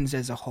Romans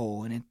as a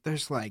whole, and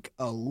there's like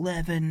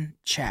 11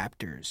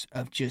 chapters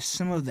of just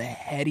some of the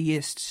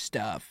headiest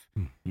stuff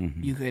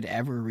you could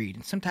ever read.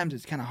 And sometimes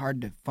it's kind of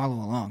hard to follow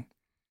along.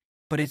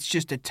 But it's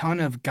just a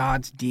ton of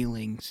God's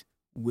dealings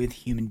with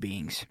human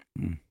beings.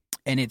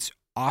 And it's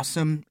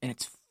awesome, and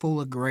it's full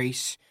of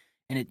grace,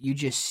 and you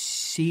just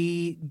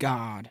see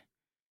God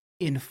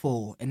in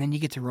full. And then you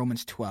get to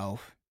Romans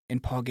 12.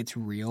 And Paul gets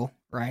real,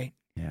 right?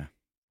 Yeah.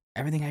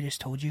 Everything I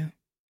just told you,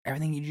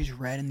 everything you just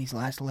read in these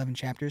last 11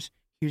 chapters,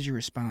 here's your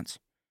response.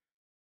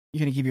 You're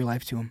going to give your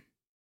life to him.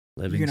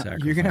 Sacrifice.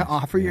 You're going to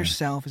offer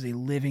yourself as a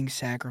living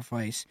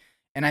sacrifice.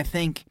 And I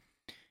think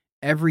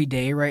every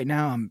day right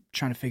now, I'm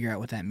trying to figure out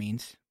what that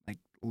means. Like,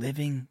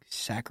 living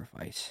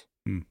sacrifice.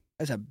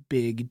 That's a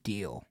big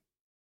deal.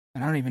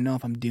 And I don't even know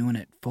if I'm doing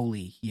it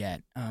fully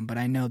yet. But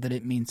I know that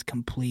it means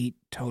complete,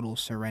 total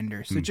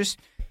surrender. So just,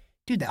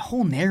 dude, that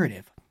whole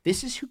narrative.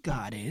 This is who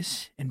God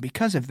is, and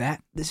because of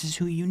that, this is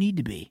who you need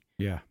to be.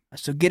 Yeah.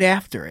 So get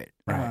after it.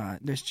 Right.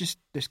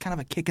 There's kind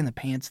of a kick in the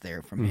pants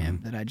there from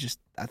him that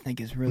I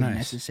think is really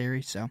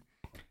necessary. So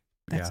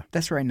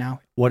that's right now.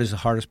 What is the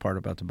hardest part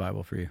about the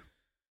Bible for you?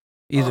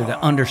 Either to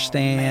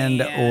understand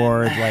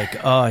or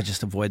like, I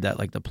just avoid that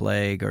like the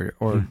plague,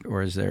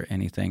 or is there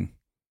anything?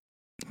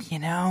 You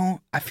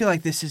know, I feel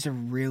like this is a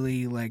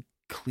really like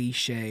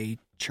cliche,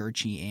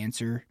 churchy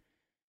answer,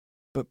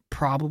 but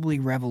probably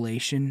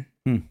Revelation.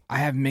 I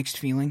have mixed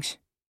feelings.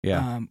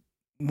 Yeah.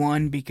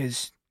 One,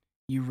 because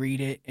you read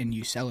it and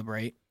you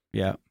celebrate.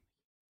 Yeah.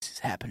 This is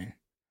happening.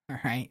 All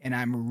right. And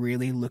I'm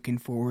really looking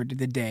forward to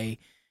the day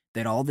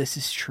that all this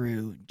is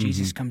true.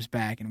 Jesus comes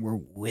back and we're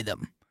with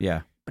him.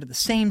 Yeah. But at the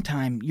same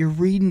time, you're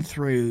reading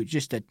through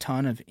just a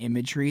ton of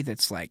imagery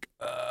that's like,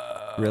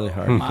 really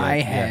hard. My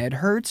head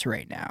hurts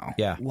right now.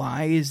 Yeah.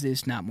 Why is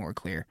this not more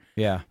clear?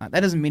 Yeah. That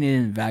doesn't mean it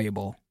isn't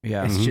valuable.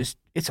 Yeah. It's just,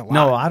 it's a lot.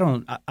 No,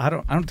 I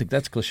don't think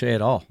that's cliche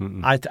at all.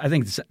 I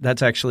think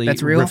that's actually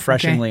real?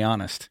 refreshingly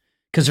honest.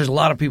 Because there's a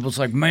lot of people. It's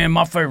like, man,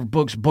 my favorite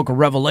book's Book of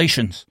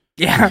Revelations.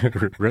 Yeah.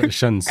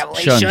 Shuns. Revelations.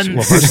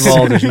 Well, first of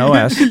all, there's no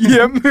S.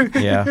 Yep.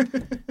 Yeah.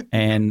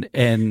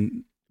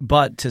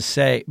 But to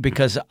say,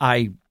 because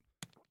I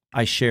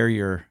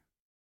share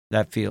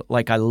that feel,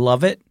 like I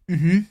love it,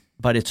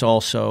 but it's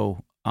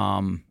also,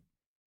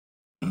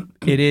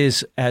 it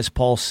is, as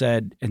Paul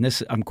said, and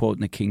this, I'm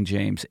quoting the King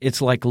James,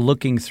 it's like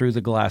looking through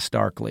the glass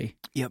darkly.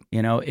 Yep.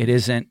 You know, it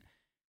isn't,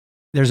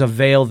 there's a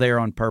veil there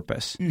on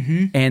purpose.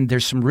 And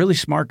there's some really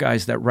smart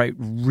guys that write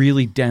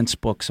really dense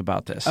books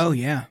about this. Oh,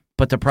 yeah.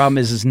 But the problem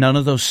is none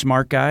of those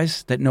smart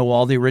guys that know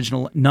all the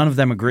original, none of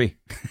them agree.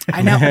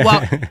 I know.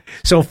 Well,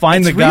 so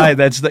find the guy real.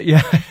 that's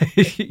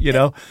you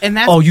know. And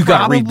that's you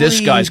got to read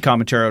this guy's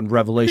commentary on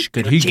Revelation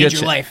because he gets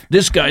your life.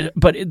 This guy,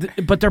 but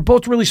they're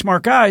both really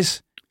smart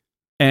guys,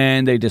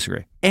 and they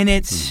disagree. And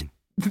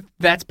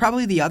that's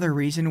probably the other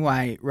reason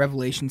why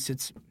Revelation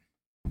sits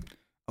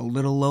a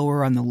little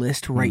lower on the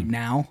list right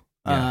now.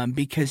 Yeah.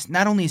 Because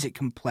not only is it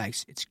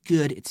complex, it's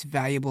good, it's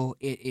valuable,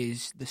 it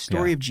is the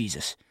story of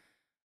Jesus.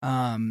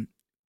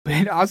 But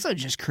it also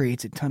just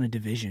creates a ton of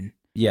division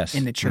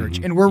in the church.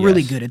 And we're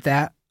really good at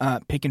that,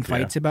 picking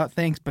fights about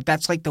things. But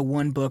that's like the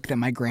one book that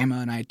my grandma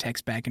and I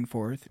text back and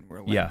forth. And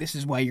we're like, this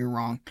is why you're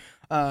wrong.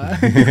 Right.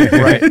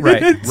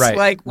 It's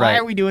like, why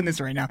are we doing this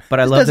right now? But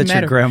I love that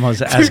your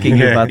grandma's asking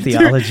you about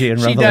theology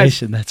and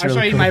Revelation. That's really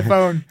I'll show you cool. my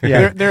phone.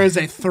 There is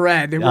a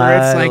thread where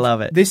it's like,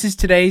 love it. This is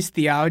today's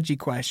theology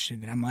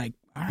question. And I'm like,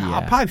 all right,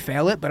 I'll probably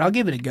fail it, but I'll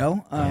give it a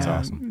go. That's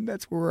awesome.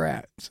 That's where we're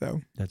at.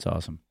 So That's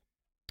awesome.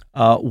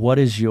 What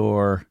is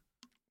your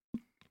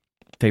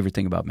favorite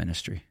thing about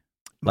ministry?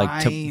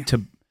 Like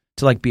to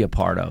like be a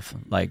part of,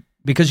 like,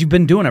 because you've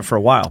been doing it for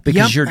a while,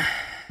 because you're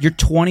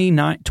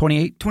 29,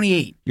 28?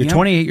 28. You're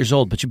 28 years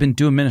old, but you've been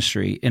doing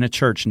ministry in a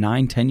church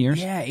 9-10 years?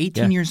 Yeah,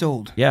 18 years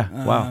old. Yeah,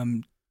 wow.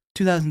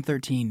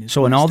 2013.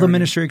 So in all the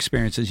ministry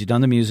experiences, you've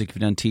done the music, you've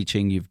done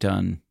teaching, you've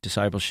done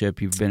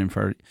discipleship, you've been in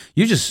front.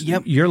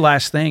 Your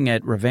last thing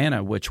at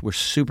Ravenna, which we're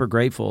super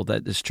grateful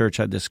that this church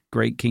had this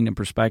great kingdom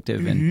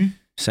perspective and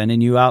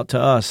sending you out to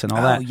us and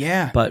all that.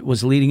 Yeah. But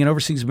was leading an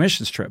overseas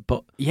missions trip.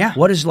 But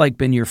what has like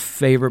been your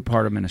favorite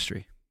part of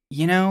ministry?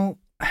 You know,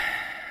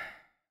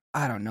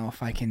 I don't know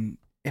if I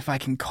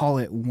can call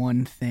it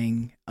one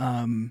thing,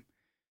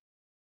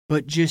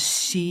 but just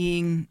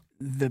seeing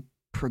the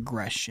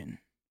progression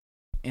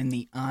and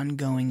the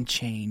ongoing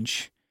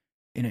change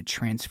in a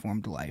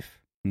transformed life.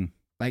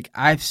 Like,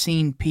 I've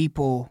seen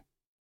people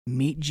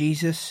meet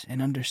Jesus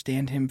and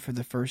understand him for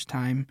the first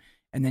time,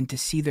 and then to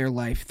see their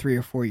life 3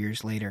 or 4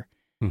 years later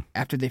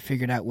after they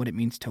figured out what it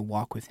means to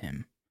walk with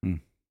him.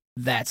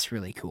 That's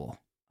really cool.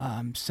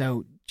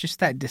 So just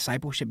that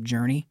discipleship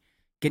journey,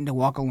 getting to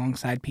walk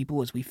alongside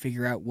people as we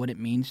figure out what it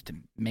means to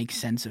make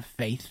sense of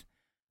faith,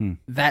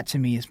 that to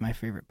me is my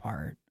favorite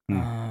part.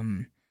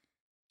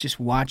 Just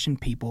watching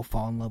people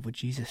fall in love with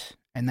Jesus,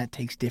 and that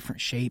takes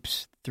different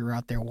shapes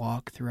throughout their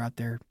walk, throughout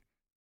their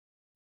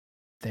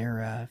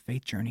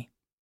faith journey.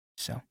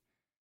 So,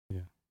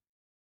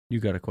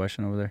 you got a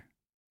question over there?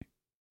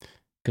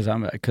 Because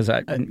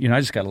I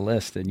just got a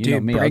list, and you know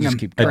me, I'll bring just 'em.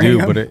 keep I going.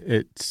 do, but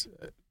it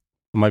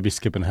might be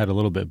skipping ahead a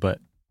little bit. But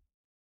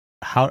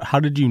how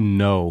did you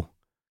know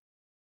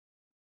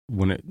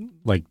when it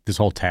like this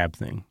whole tab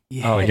thing?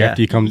 Yeah. Oh, Like yeah.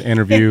 after you come to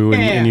interview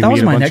and you That meet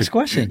was a my bunch next of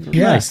question.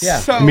 Nice. Yeah.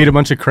 So- You meet a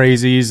bunch of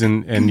crazies,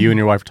 and you and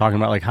your wife are talking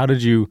about like how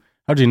did you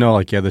know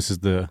like this is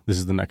the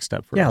next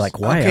step for us? Yeah, like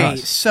why Okay,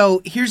 us?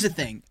 so here's the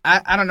thing.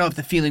 I don't know if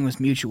the feeling was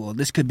mutual.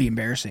 This could be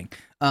embarrassing.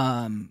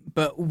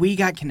 But we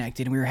got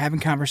connected and we were having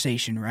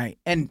conversation, right?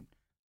 And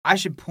I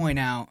should point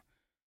out,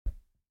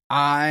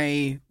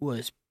 I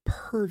was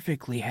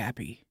perfectly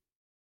happy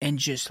and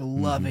just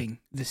loving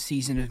the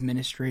season of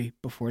ministry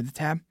before the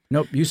tab.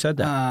 Nope, you said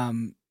that.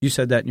 You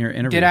said that in your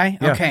interview. Did I?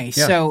 Yeah, Okay,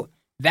 yeah. so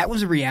that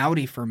was a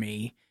reality for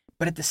me.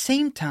 But at the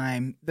same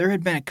time, there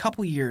had been a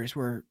couple years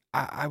where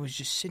I was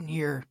just sitting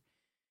here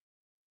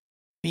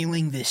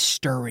feeling this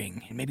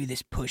stirring and maybe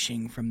this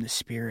pushing from the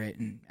Spirit.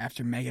 And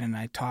after Megan and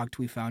I talked,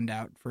 we found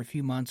out for a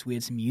few months we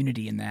had some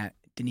unity in that.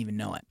 Didn't even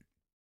know it.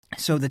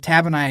 So the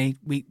Tab and I,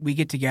 we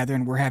get together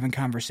and we're having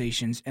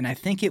conversations. And I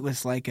think it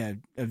was like a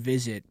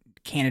visit,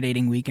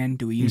 candidating weekend.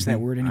 Do we use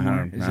that word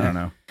anymore? I don't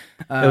know.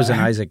 It was an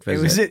Isaac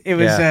visit. It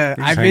was. Yeah.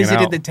 I hanging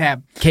visited out. the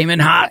Tab. Came in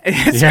hot.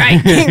 That's Yeah.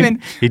 right. Came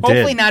in. He did.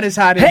 Hopefully not as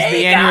hot as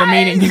Hey, the annual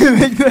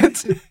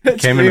guys! meeting.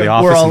 that's Came into the real.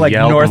 office We're all and like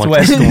yelled, I'm Northwest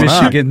 "What's going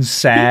on?" Michigan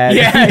sad.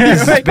 Yeah,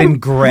 It's like, been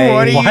gray.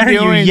 what are you Why are you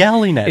doing?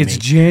 yelling at It's me?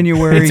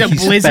 January. It's a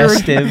He's blizzard.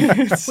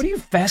 festive. What are you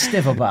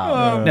festive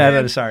about? Oh,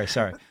 no, sorry.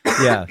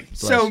 Yeah.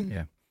 So-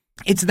 yeah.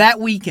 It's that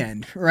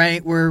weekend,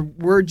 right? Where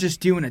we're just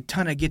doing a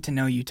ton of get to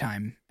know you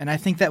time, and I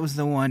think that was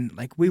the one.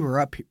 Like we were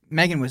up.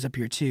 Megan was up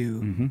here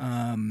too.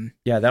 Mhm.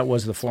 Yeah, that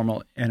was the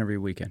formal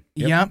interview weekend.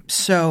 Yep.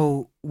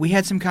 So we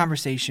had some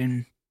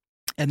conversation,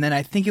 and then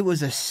I think it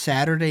was a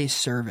Saturday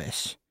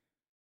service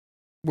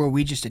where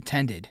we just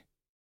attended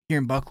here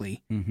in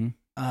Buckley. Mm-hmm.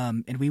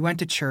 And we went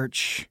to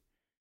church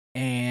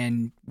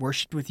and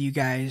worshiped with you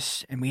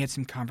guys, and we had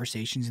some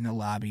conversations in the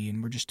lobby,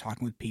 and we're just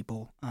talking with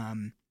people.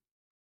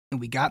 And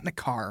we got in the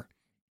car.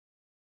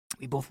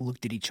 We both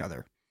looked at each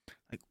other.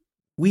 Like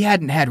we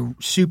hadn't had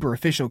super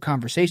official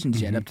conversations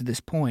yet up to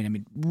this point. I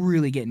mean,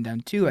 really getting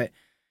down to it.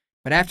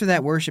 But after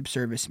that worship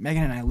service,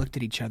 Megan and I looked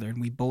at each other, and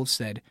we both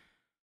said,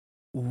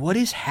 "What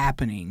is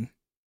happening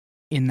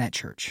in that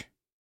church?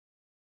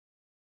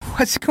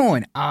 What's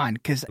going on?"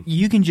 Because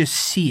you can just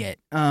see it.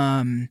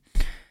 And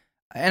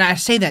I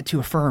say that to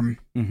affirm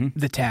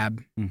the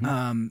Tab,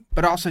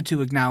 but also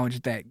to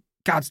acknowledge that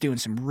God's doing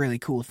some really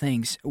cool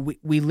things.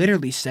 We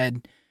literally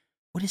said,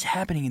 what is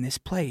happening in this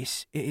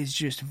place? It is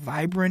just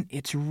vibrant.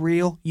 It's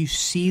real. You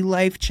see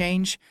life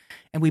change.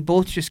 And we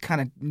both just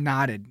kind of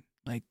nodded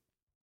like,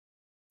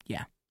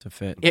 yeah. To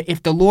fit.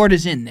 If the Lord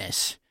is in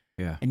this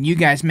Yeah. and you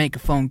guys make a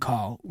phone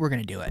call, we're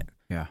going to do it.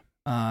 Yeah.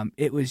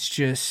 It was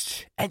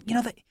just, and you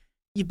know, that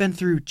you've been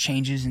through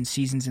changes and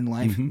seasons in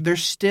life. Mhm.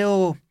 There's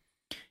still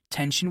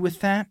tension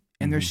with that.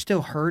 And there's Mhm.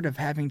 still hurt of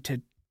having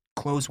to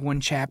close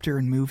one chapter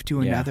and move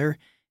to Yeah. another.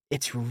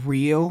 It's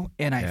real,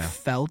 and I Yeah.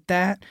 felt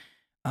that.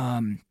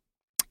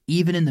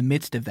 Even in the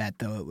midst of that,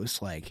 though, it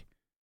was like,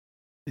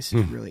 this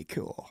is really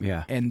cool.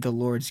 Yeah. And the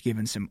Lord's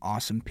given some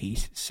awesome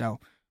peace. So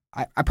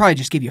I probably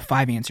just give you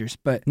 5 answers,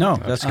 but No,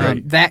 that's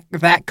great.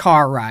 that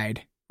car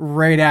ride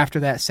right after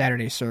that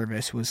Saturday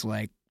service was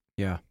like,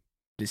 Yeah.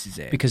 this is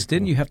it. Because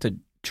didn't you have to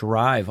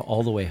drive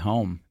all the way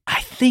home? I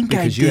think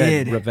Because I you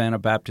did. had Ravenna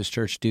Baptist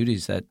Church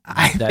duties that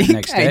I that think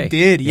next day. I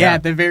did. Yeah, Yeah.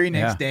 the very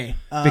next Yeah. day.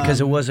 Because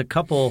it was a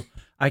couple.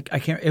 I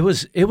can't. It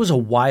was a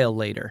while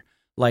later.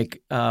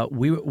 Like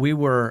we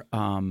were.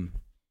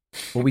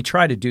 Well, we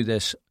try to do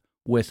this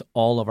with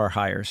all of our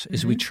hires.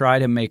 Is we try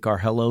to make our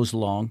hellos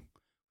long,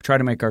 try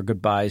to make our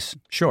goodbyes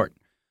short.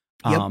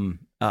 Yep.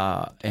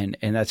 And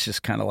that's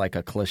just kind of like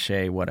a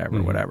cliche,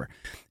 whatever.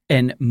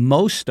 And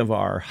most of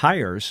our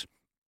hires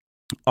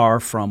are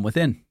from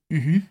within.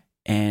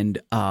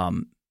 And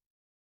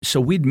so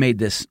we'd made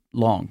this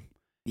long.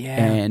 Yeah.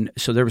 And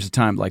so there was a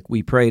time like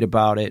we prayed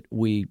about it.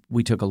 We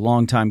took a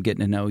long time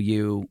getting to know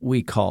you.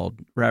 We called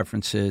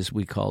references.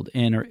 We called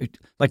in.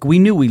 Like we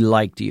knew we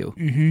liked you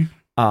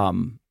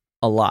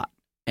a lot.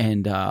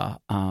 And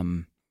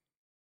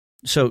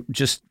so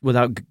just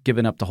without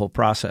giving up the whole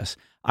process,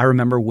 I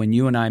remember when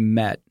you and I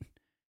met,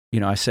 you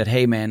know, I said,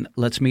 hey, man,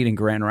 let's meet in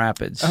Grand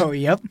Rapids. Oh,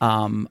 yep.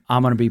 I'm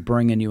going to be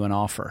bringing you an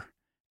offer.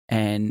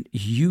 And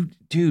you,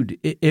 dude,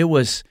 it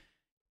was,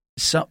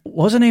 what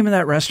was the name of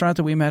that restaurant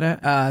that we met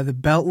at? The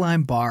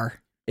Beltline Bar.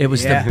 It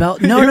was Yeah. the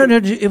Belt. No,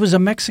 it was a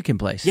Mexican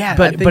place. Yeah, I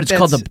but think it's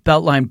called the that's-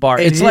 Beltline Bar.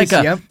 It It's is, like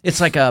yep. it's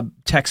like a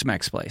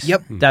Tex-Mex place.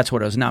 Yep. That's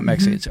what it was. Not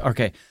Mexican.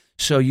 Okay.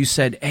 So you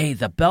said, hey,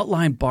 the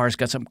Beltline Bar's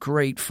got some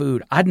great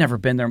food. I'd never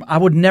been there. I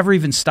would never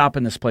even stop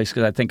in this place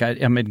because I think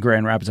I'm in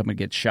Grand Rapids. I'm going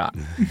to get shot.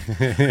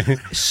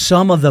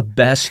 Some of the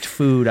best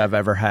food I've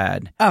ever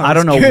had. Oh, I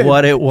don't know it's good.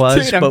 what it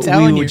was, Dude, I'm but we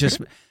telling would you.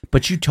 just.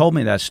 But you told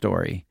me that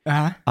story.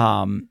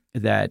 Uh-huh.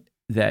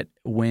 That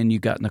when you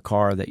got in the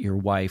car, that your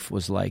wife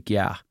was like,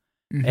 yeah.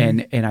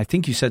 And I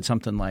think you said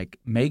something like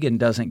Megan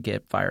doesn't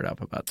get fired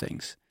up about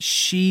things.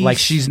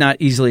 She's not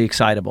easily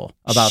excitable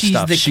about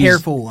stuff. She's the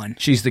careful one.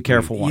 She's the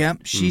careful one. Yep.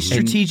 She's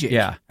strategic.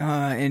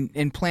 And,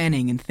 and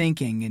planning and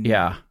thinking.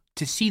 And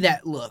to see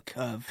that look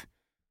of.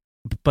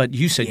 But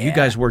you said you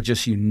guys were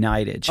just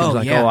united. She was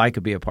like, I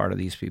could be a part of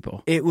these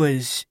people. It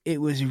was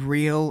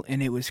real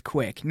and it was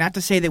quick. Not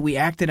to say that we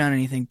acted on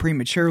anything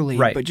prematurely,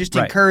 but just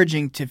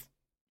encouraging to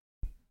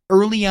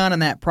early on in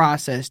that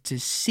process to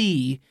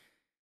see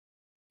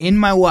in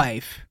my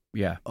wife,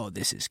 oh,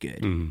 this is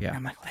good. Mm-hmm.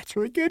 I'm like, that's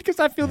really good because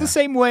I feel the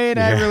same way and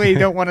I really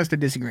don't want us to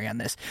disagree on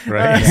this.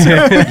 Right.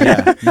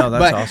 No,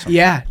 that's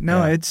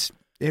awesome.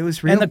 It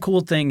was real. And the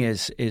cool thing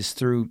is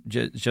through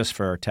just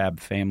for our Tab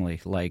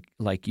family,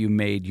 like you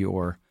made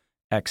your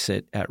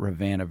exit at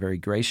Ravenna very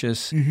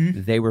gracious.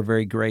 Mm-hmm. They were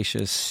very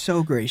gracious.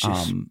 So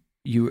gracious.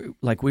 We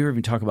were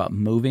even talking about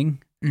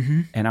moving,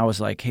 and I was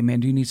like, hey man,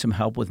 do you need some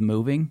help with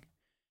moving?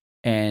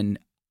 And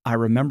I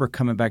remember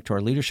coming back to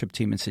our leadership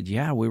team and said,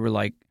 we were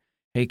like,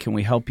 hey, can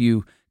we help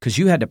you? Because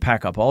you had to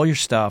pack up all your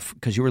stuff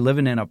because you were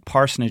living in a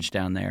parsonage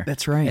down there.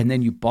 That's right. And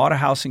then you bought a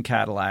house in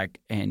Cadillac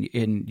and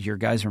your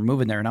guys are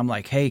moving there. And I'm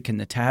like, hey, can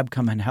the Tab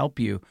come and help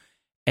you?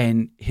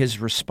 And his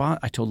response,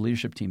 I told the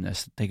leadership team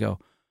this. They go,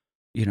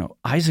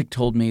 Isaac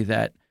told me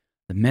that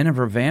the men of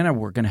Ravenna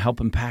were going to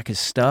help him pack his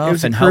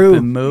stuff and help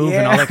him move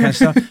and all that kind of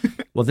stuff.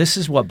 Well, this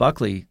is how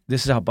Buckley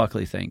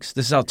thinks.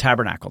 This is how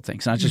Tabernacle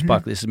thinks. Not just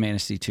Buckley. This is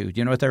Manistee too. Do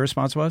you know what their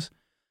response was?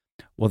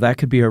 Well, that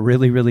could be a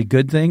really, really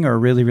good thing or a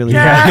really, really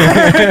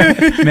bad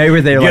thing.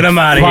 Maybe they're get him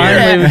out of here.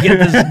 Finally, we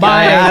get this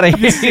guy out of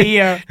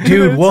here.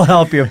 Dude, we'll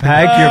help you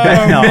pack your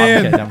bag. No,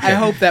 I'm kidding. I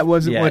hope that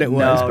wasn't what it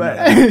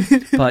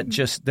was. But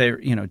just they're,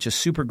 just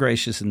super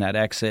gracious in that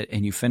exit,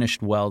 and you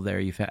finished well there.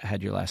 You've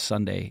had your last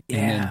Sunday. Yeah.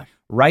 And then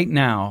right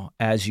now,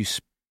 as you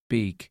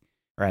speak,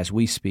 or as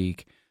we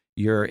speak,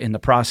 you're in the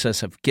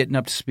process of getting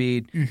up to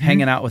speed,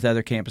 hanging out with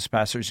other campus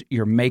pastors.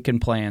 You're making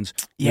plans.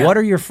 Yeah. What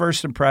are your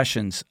first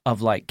impressions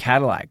of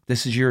Cadillac?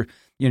 This is your,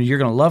 you're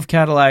going to love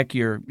Cadillac.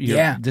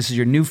 This is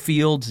your new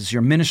field. This is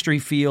your ministry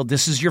field.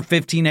 This is your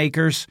 15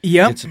 acres.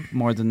 Yep. It's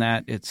more than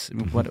that. It's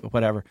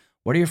whatever.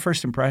 What are your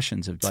first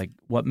impressions of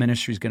what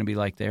ministry is going to be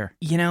like there?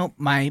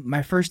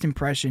 My first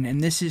impression, and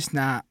this is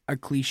not a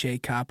cliche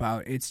cop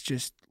out. It's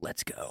just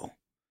let's go.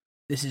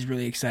 This is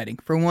really exciting.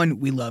 For one,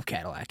 we love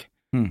Cadillac.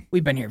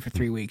 We've been here for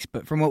 3 weeks,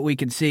 but from what we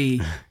can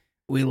see,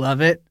 we love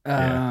it.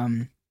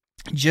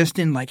 Just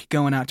in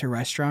going out to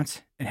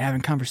restaurants and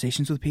having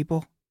conversations with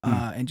people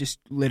and just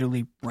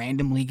literally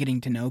randomly getting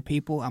to know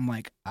people, I'm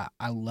like,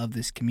 I love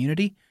this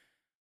community.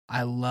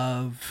 I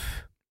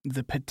love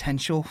the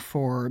potential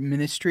for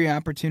ministry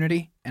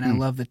opportunity, and I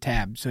love the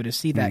Tab. So to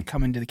see that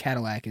come into the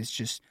Cadillac is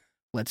just,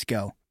 let's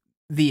go.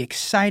 The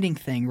exciting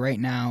thing right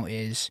now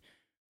is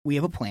we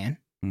have a plan.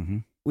 Mm-hmm.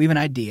 We have an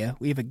idea.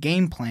 We have a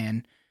game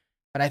plan.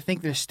 But I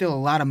think there's still a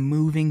lot of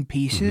moving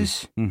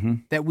pieces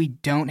that we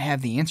don't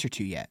have the answer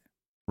to yet.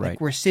 Right.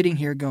 We're sitting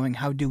here going,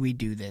 how do we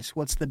do this?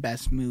 What's the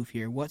best move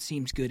here? What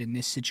seems good in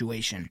this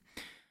situation?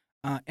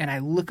 And I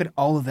look at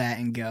all of that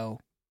and go,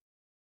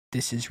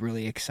 this is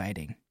really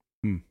exciting.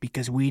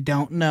 Because we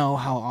don't know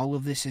how all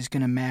of this is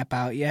going to map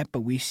out yet,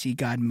 but we see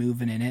God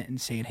moving in it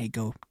and saying, hey,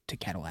 go to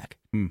Cadillac.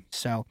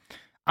 So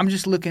I'm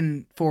just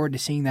looking forward to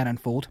seeing that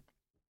unfold.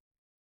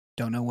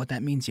 Don't know what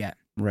that means yet.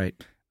 Right.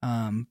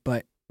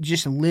 But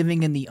just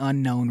living in the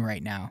unknown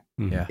right now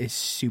is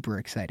super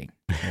exciting.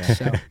 Yeah.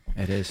 So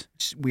it is.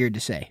 It's weird to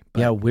say. But.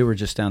 Yeah, we were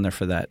just down there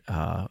for that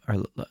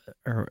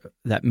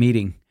that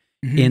meeting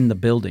in the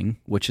building,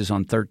 which is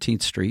on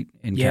 13th Street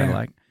in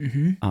Cadillac.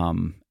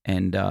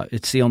 And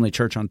it's the only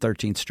church on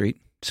 13th Street.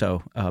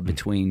 So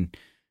between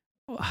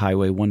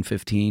Highway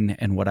 115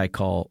 and what I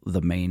call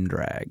the main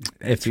drag.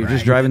 If you're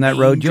just driving that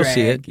road, you'll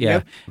see it.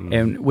 Yeah. Yep.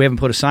 And we haven't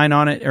put a sign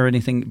on it or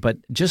anything, but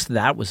just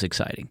that was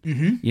exciting.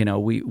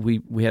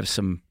 We have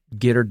some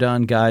get her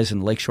done guys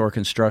in Lakeshore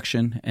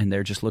Construction, and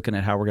they're just looking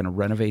at how we're going to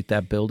renovate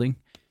that building.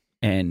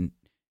 And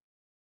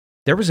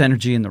there was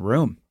energy in the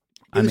room.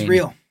 It was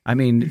real. I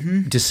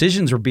mean,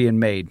 decisions are being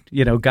made.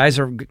 Guys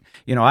are,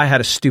 I had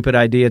a stupid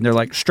idea, and they're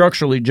like,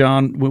 structurally,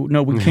 John,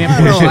 we can't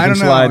put a slip and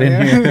slide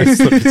in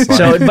here.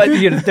 So,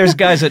 but there's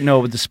guys that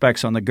know the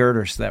specs on the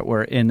girders that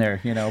were in there,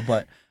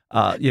 but,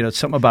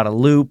 something about a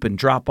loop and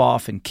drop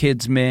off and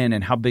kids' men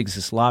and how big is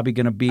this lobby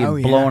going to be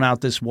and blowing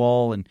out this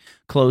wall and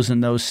closing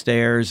those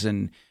stairs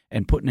and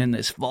putting in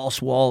this false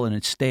wall and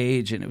its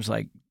stage. And it was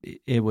like,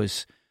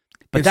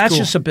 but that's cool.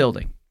 Just a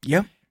building.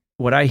 Yep.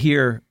 What I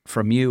hear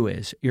from you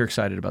is you're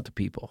excited about the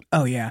people.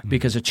 Oh, yeah.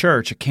 Because a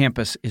church, a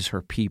campus is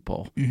her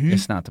people.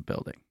 It's not the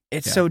building.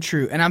 It's so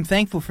true. And I'm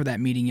thankful for that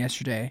meeting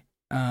yesterday.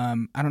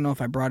 I don't know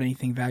if I brought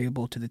anything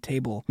valuable to the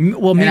table.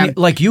 Well,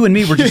 like you and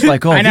me were just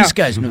like, oh, these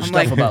guys know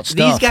stuff about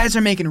stuff. These guys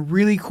are making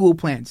really cool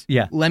plans.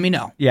 Yeah. Let me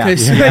know. Yeah.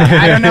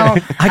 I don't know.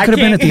 I could have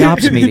been at the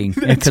ops meeting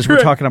because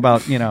we're talking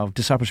about,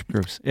 discipleship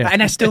groups. Yeah.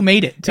 And I still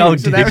made it, too. Oh,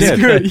 so that was did.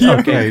 good.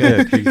 Okay,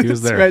 good. He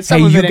was there. Hey,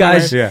 you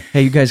guys. Yeah.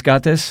 Hey, you guys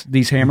got this?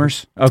 These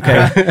hammers?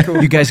 Okay.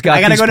 Cool. You guys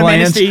got these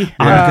plans?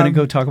 I'm going to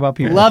go talk about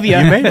people. Love you.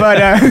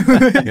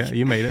 Yeah,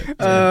 you made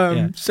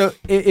it. So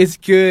it's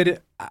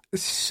good.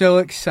 So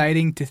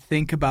exciting to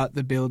think about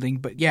the building.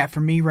 But yeah, for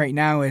me right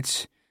now,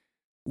 it's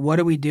what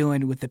are we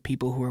doing with the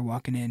people who are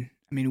walking in?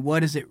 I mean,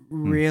 what does it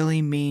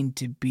really mean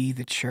to be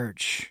the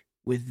church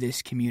with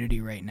this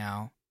community right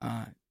now?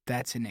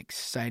 That's an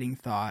exciting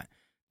thought.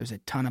 There's a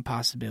ton of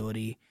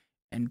possibility.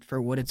 And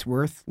for what it's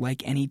worth,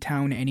 like any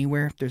town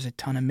anywhere, there's a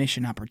ton of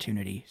mission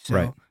opportunity.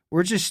 So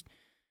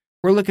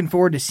we're looking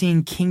forward to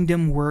seeing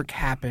kingdom work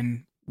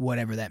happen,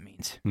 whatever that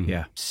means.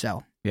 Yeah.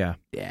 So yeah,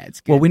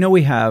 it's good. Well, we know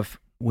we have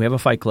a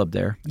fight club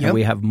there, and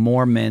we have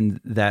more men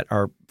that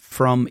are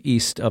from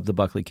east of the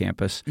Buckley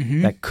campus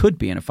that could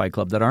be in a fight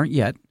club that aren't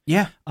yet.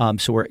 Yeah.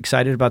 So we're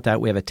excited about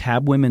that. We have a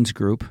Tab Women's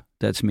group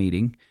that's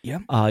meeting. Yeah.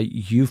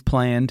 You've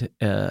planned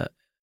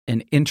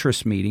an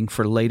interest meeting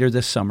for later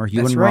this summer,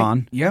 That's and right.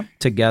 Ron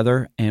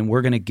together, and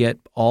we're going to get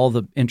all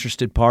the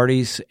interested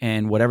parties,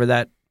 and whatever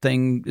that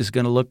thing is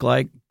going to look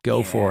like,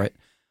 go for it.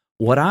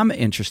 What I'm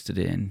interested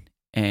in,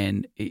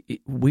 and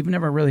we've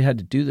never really had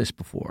to do this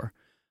before,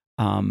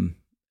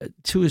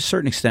 to a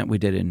certain extent we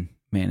did in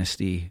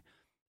Manistee,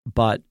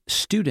 but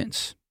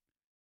students,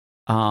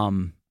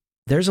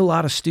 there's a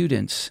lot of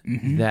students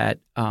that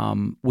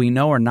we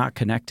know are not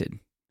connected.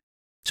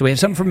 So we have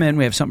something for men,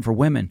 we have something for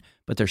women,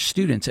 but they're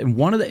students. And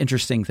one of the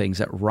interesting things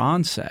that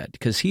Ron said,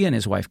 because he and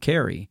his wife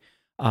Carrie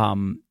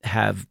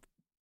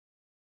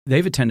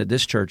they've attended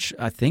this church,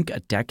 I think, a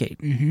decade.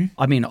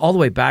 I mean, all the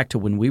way back to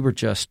when we were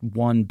just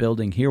one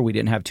building here. We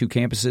didn't have two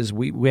campuses.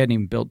 We hadn't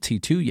even built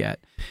T2 yet.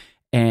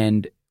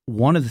 And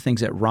one of the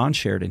things that Ron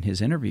shared in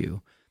his interview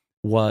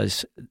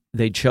was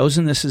they'd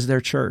chosen this as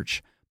their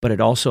church, but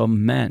it also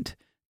meant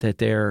that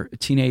their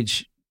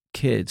teenage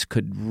kids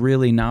could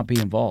really not be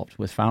involved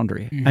with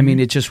Foundry. I mean,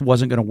 it just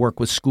wasn't going to work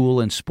with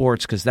school and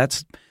sports because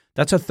that's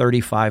a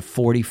 35,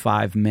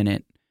 45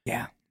 minute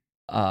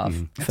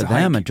for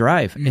them a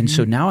drive. And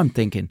so now I'm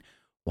thinking,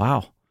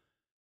 wow,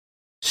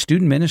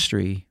 student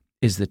ministry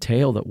is the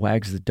tail that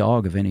wags the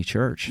dog of any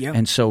church.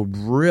 And so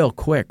real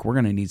quick, we're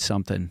going to need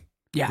something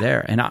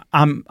there. And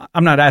I'm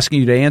not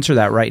asking you to answer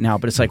that right now,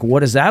 but it's like, what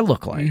does that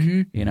look like?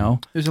 You know,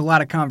 there's a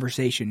lot of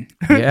conversation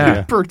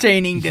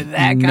pertaining to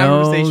that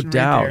No conversation.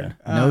 doubt. Right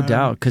there. No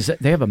doubt. Because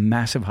they have a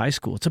massive high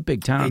school. It's a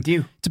big town. They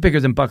do. It's bigger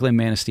than Buckley and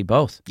Manistee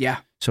both. Yeah.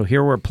 So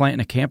here we're planting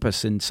a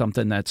campus in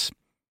something that's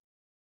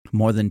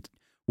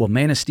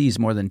Manistee is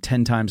more than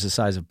 10 times the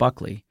size of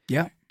Buckley.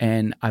 Yeah.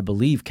 And I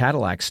believe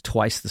Cadillac's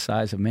twice the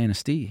size of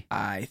Manistee.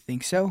 I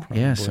think so.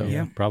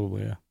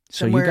 Probably.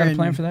 So you got a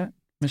plan for that,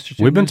 Mr.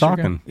 We've been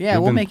talking. Yeah,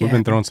 we'll make it We've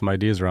been throwing some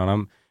ideas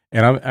around.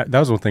 That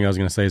was one thing I was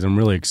going to say is I'm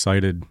really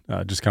excited,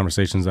 just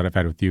conversations that I've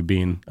had with you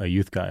being a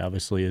youth guy,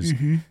 obviously, is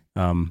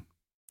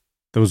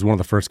that was one of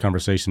the first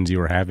conversations you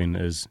were having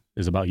is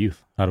about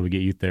youth. How do we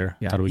get youth there?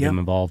 How do we get them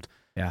involved?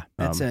 Yeah.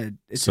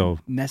 It's a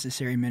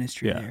necessary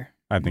ministry there.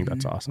 I think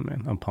that's awesome,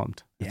 man. I'm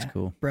pumped. That's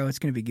cool. Bro, it's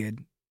going to be good.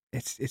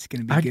 It's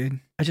going to be good.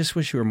 I just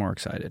wish you were more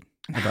excited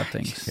about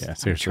things. Yeah,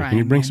 seriously. Can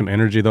you bring some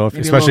energy, though?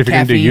 Especially if you're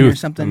going to do caffeine or youth.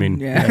 something. I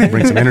mean,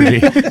 bring some energy.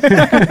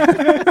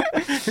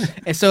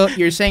 And so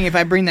you're saying if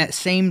I bring that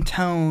same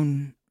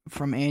tone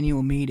from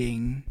annual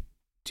meeting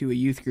to a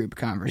youth group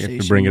conversation, you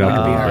have to bring it up a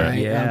little bit. Right?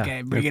 Yeah.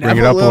 Okay, bring it Bring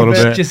up a little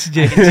bit. Just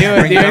do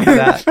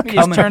it, dude.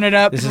 Just turn it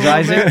up. This is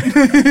Isaac.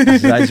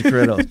 This is Isaac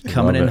Riddle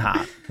coming in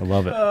hot. I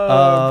love it.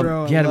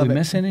 Bro, did we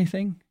miss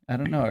anything? I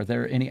don't know. Are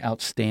there any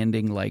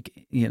outstanding,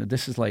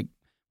 this is like,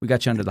 we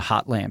got you under the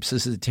hot lamps.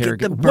 This is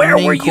interrogation. Where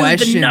were you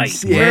the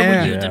night? Where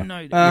were you the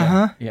night?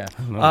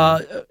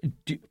 Uh-huh.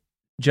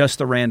 Just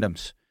the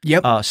randoms.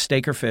 Yep.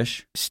 Steak or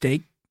fish?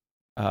 Steak.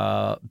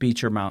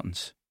 Beach or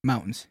mountains?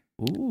 Mountains.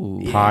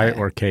 Ooh. Pie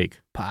or cake?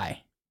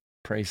 Pie.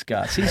 Praise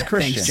God. He's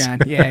Christian. Thanks, John.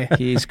 Yeah.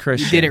 He's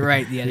Christian. You did it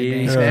right the other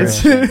day. He's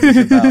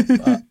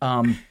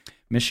about,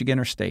 Michigan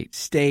or state?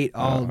 State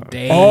all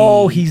day.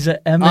 Oh, he's a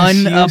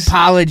MSU.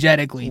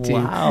 Unapologetically, too.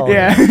 Wow.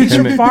 Yeah. He's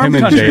from farm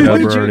country. What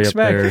did you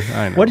expect?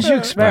 I know. What did you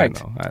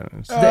expect? I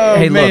know.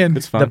 Hey, man.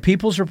 look, the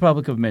People's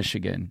Republic of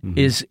Michigan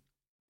is,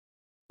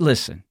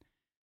 listen,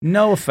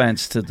 no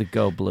offense to the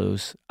Go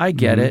Blues. I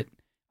get it.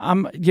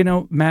 I'm,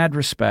 mad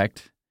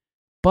respect.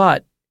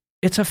 But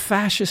it's a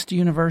fascist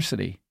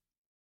university,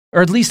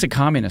 or at least a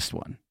communist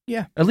one.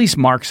 Yeah. At least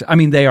Marx. I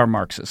mean, they are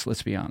Marxists,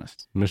 let's be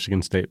honest.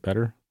 Michigan State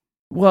better?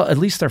 Well, at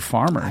least they're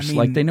farmers. I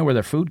mean, they know where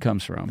their food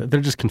comes from. They're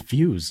just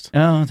confused.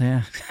 Oh,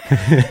 yeah.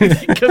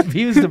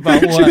 Confused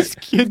about what? Just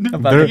kidding.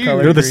 About They're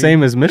the green.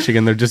 same as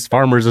Michigan. They're just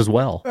farmers as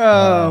well.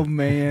 Oh,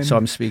 man. So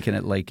I'm speaking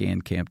at Lake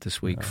Ann Camp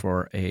this week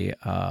for a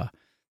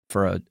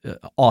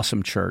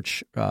awesome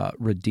church,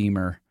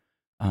 Redeemer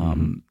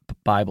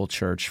Bible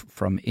church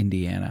from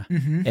Indiana,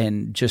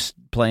 and just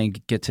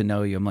playing Get to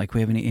Know You. I'm like,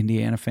 we have any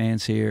Indiana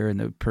fans here? And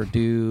the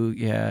Purdue,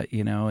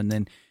 and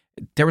then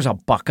there was a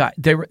Buckeye.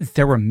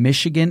 There were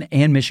Michigan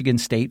and Michigan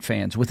State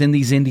fans within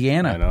these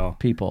Indiana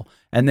people,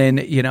 and then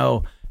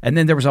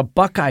there was a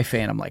Buckeye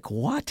fan. I'm like,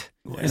 what?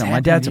 My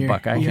dad's a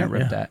Buckeye. I can't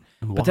rip that.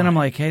 But then I'm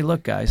like, hey,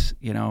 look, guys,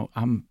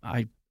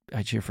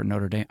 I cheer for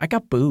Notre Dame. I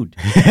got booed.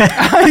 He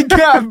said.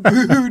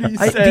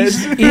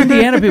 These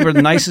Indiana people are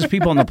the nicest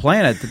people on the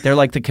planet. They're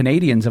like the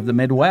Canadians of the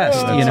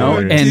Midwest,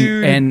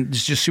 and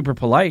it's just super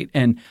polite.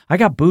 And I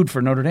got booed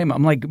for Notre Dame.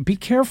 I'm like, be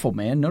careful,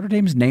 man. Notre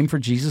Dame's named for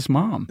Jesus'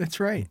 mom.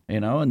 That's right.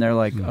 And they're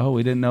like, oh,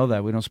 we didn't know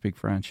that. We don't speak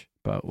French,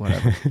 but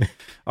whatever.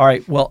 All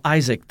right. Well,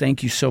 Isaac,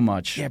 thank you so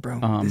much. Yeah, bro.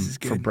 This is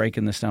good. For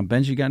breaking this down.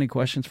 Benji, you got any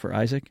questions for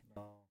Isaac?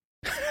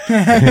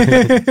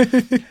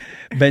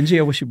 Benji,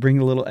 I wish you'd bring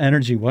a little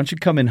energy. Why don't you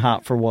come in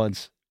hot for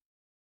once?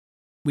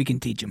 We can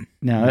teach him.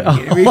 No,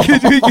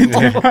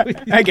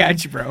 I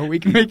got you, bro. We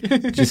can make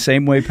it. The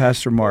same way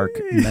Pastor Mark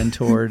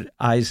mentored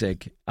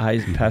Isaac.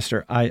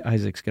 Pastor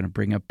Isaac's going to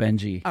bring up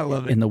Benji. I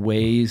love it. In the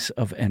ways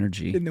of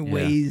energy. In the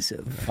ways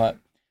of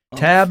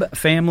Tab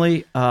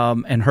family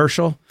and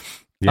Herschel.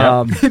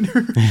 Yeah.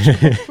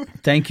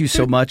 Thank you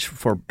so much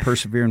for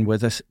persevering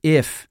with us.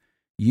 If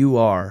you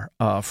are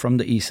from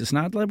the East, it's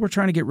not that we're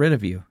trying to get rid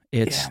of you.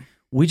 It's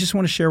we just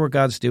want to share what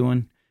God's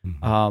doing.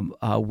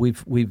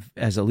 We've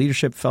as a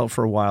leadership felt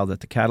for a while that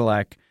the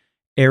Cadillac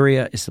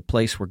area is the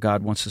place where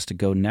God wants us to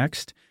go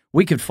next.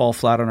 We could fall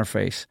flat on our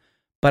face,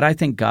 but I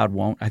think God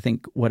won't. I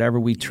think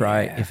whatever we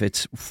try, if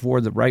it's for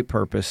the right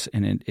purpose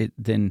and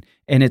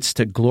it's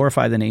to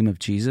glorify the name of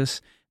Jesus,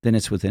 then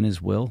it's within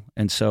His will.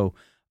 And so,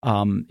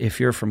 if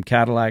you're from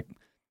Cadillac,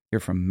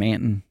 you're from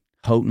Manton,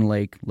 Houghton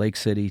Lake, Lake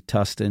City,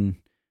 Tustin,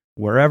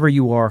 wherever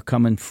you are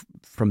coming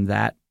from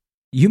that,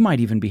 you might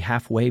even be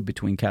halfway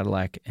between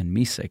Cadillac and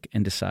Mesick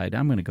and decide,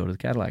 I'm going to go to the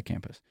Cadillac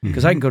campus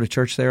because I can go to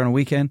church there on a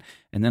weekend,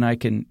 and then I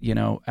can,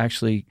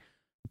 actually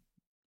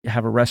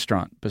have a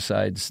restaurant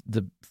besides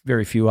the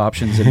very few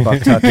options in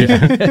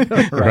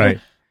Bucktucky.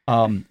 Right.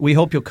 We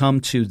hope you'll come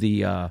to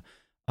the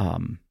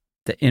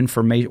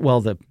information.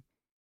 Well,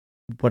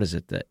 what is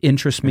it? The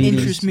interest meeting.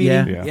 Interest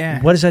meeting.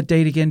 Yeah. What is that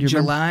date again? Do you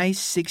July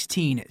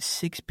 16 at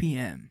 6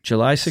 p.m.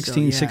 July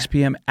 16, 6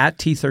 p.m. at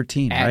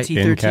T13, At right?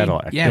 T13. In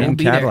Cadillac. Yeah, In we'll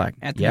be Cadillac.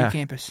 there at the new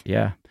campus.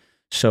 Yeah.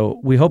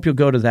 So we hope you'll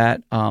go to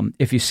that.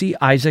 If you see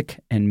Isaac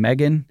and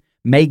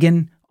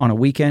Megan on a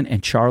weekend,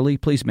 and Charlie,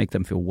 please make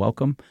them feel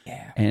welcome.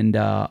 Yeah. And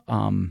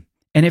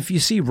if you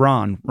see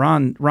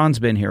Ron's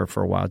been here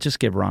for a while, just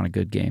give Ron a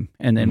good game,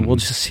 and then we'll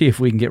just see if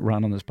we can get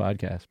Ron on this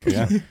podcast. But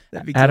yeah.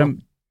 That'd be Adam,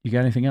 cool. you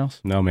got anything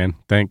else? No, man.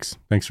 Thanks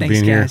for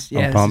being guys. here.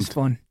 Yeah, I'm pumped. This is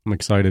fun. I'm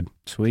excited.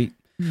 Sweet.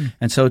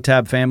 And so,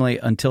 Tab family,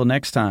 until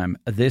next time,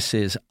 this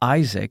is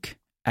Isaac,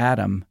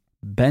 Adam,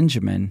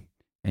 Benjamin,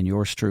 and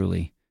yours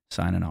truly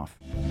signing off.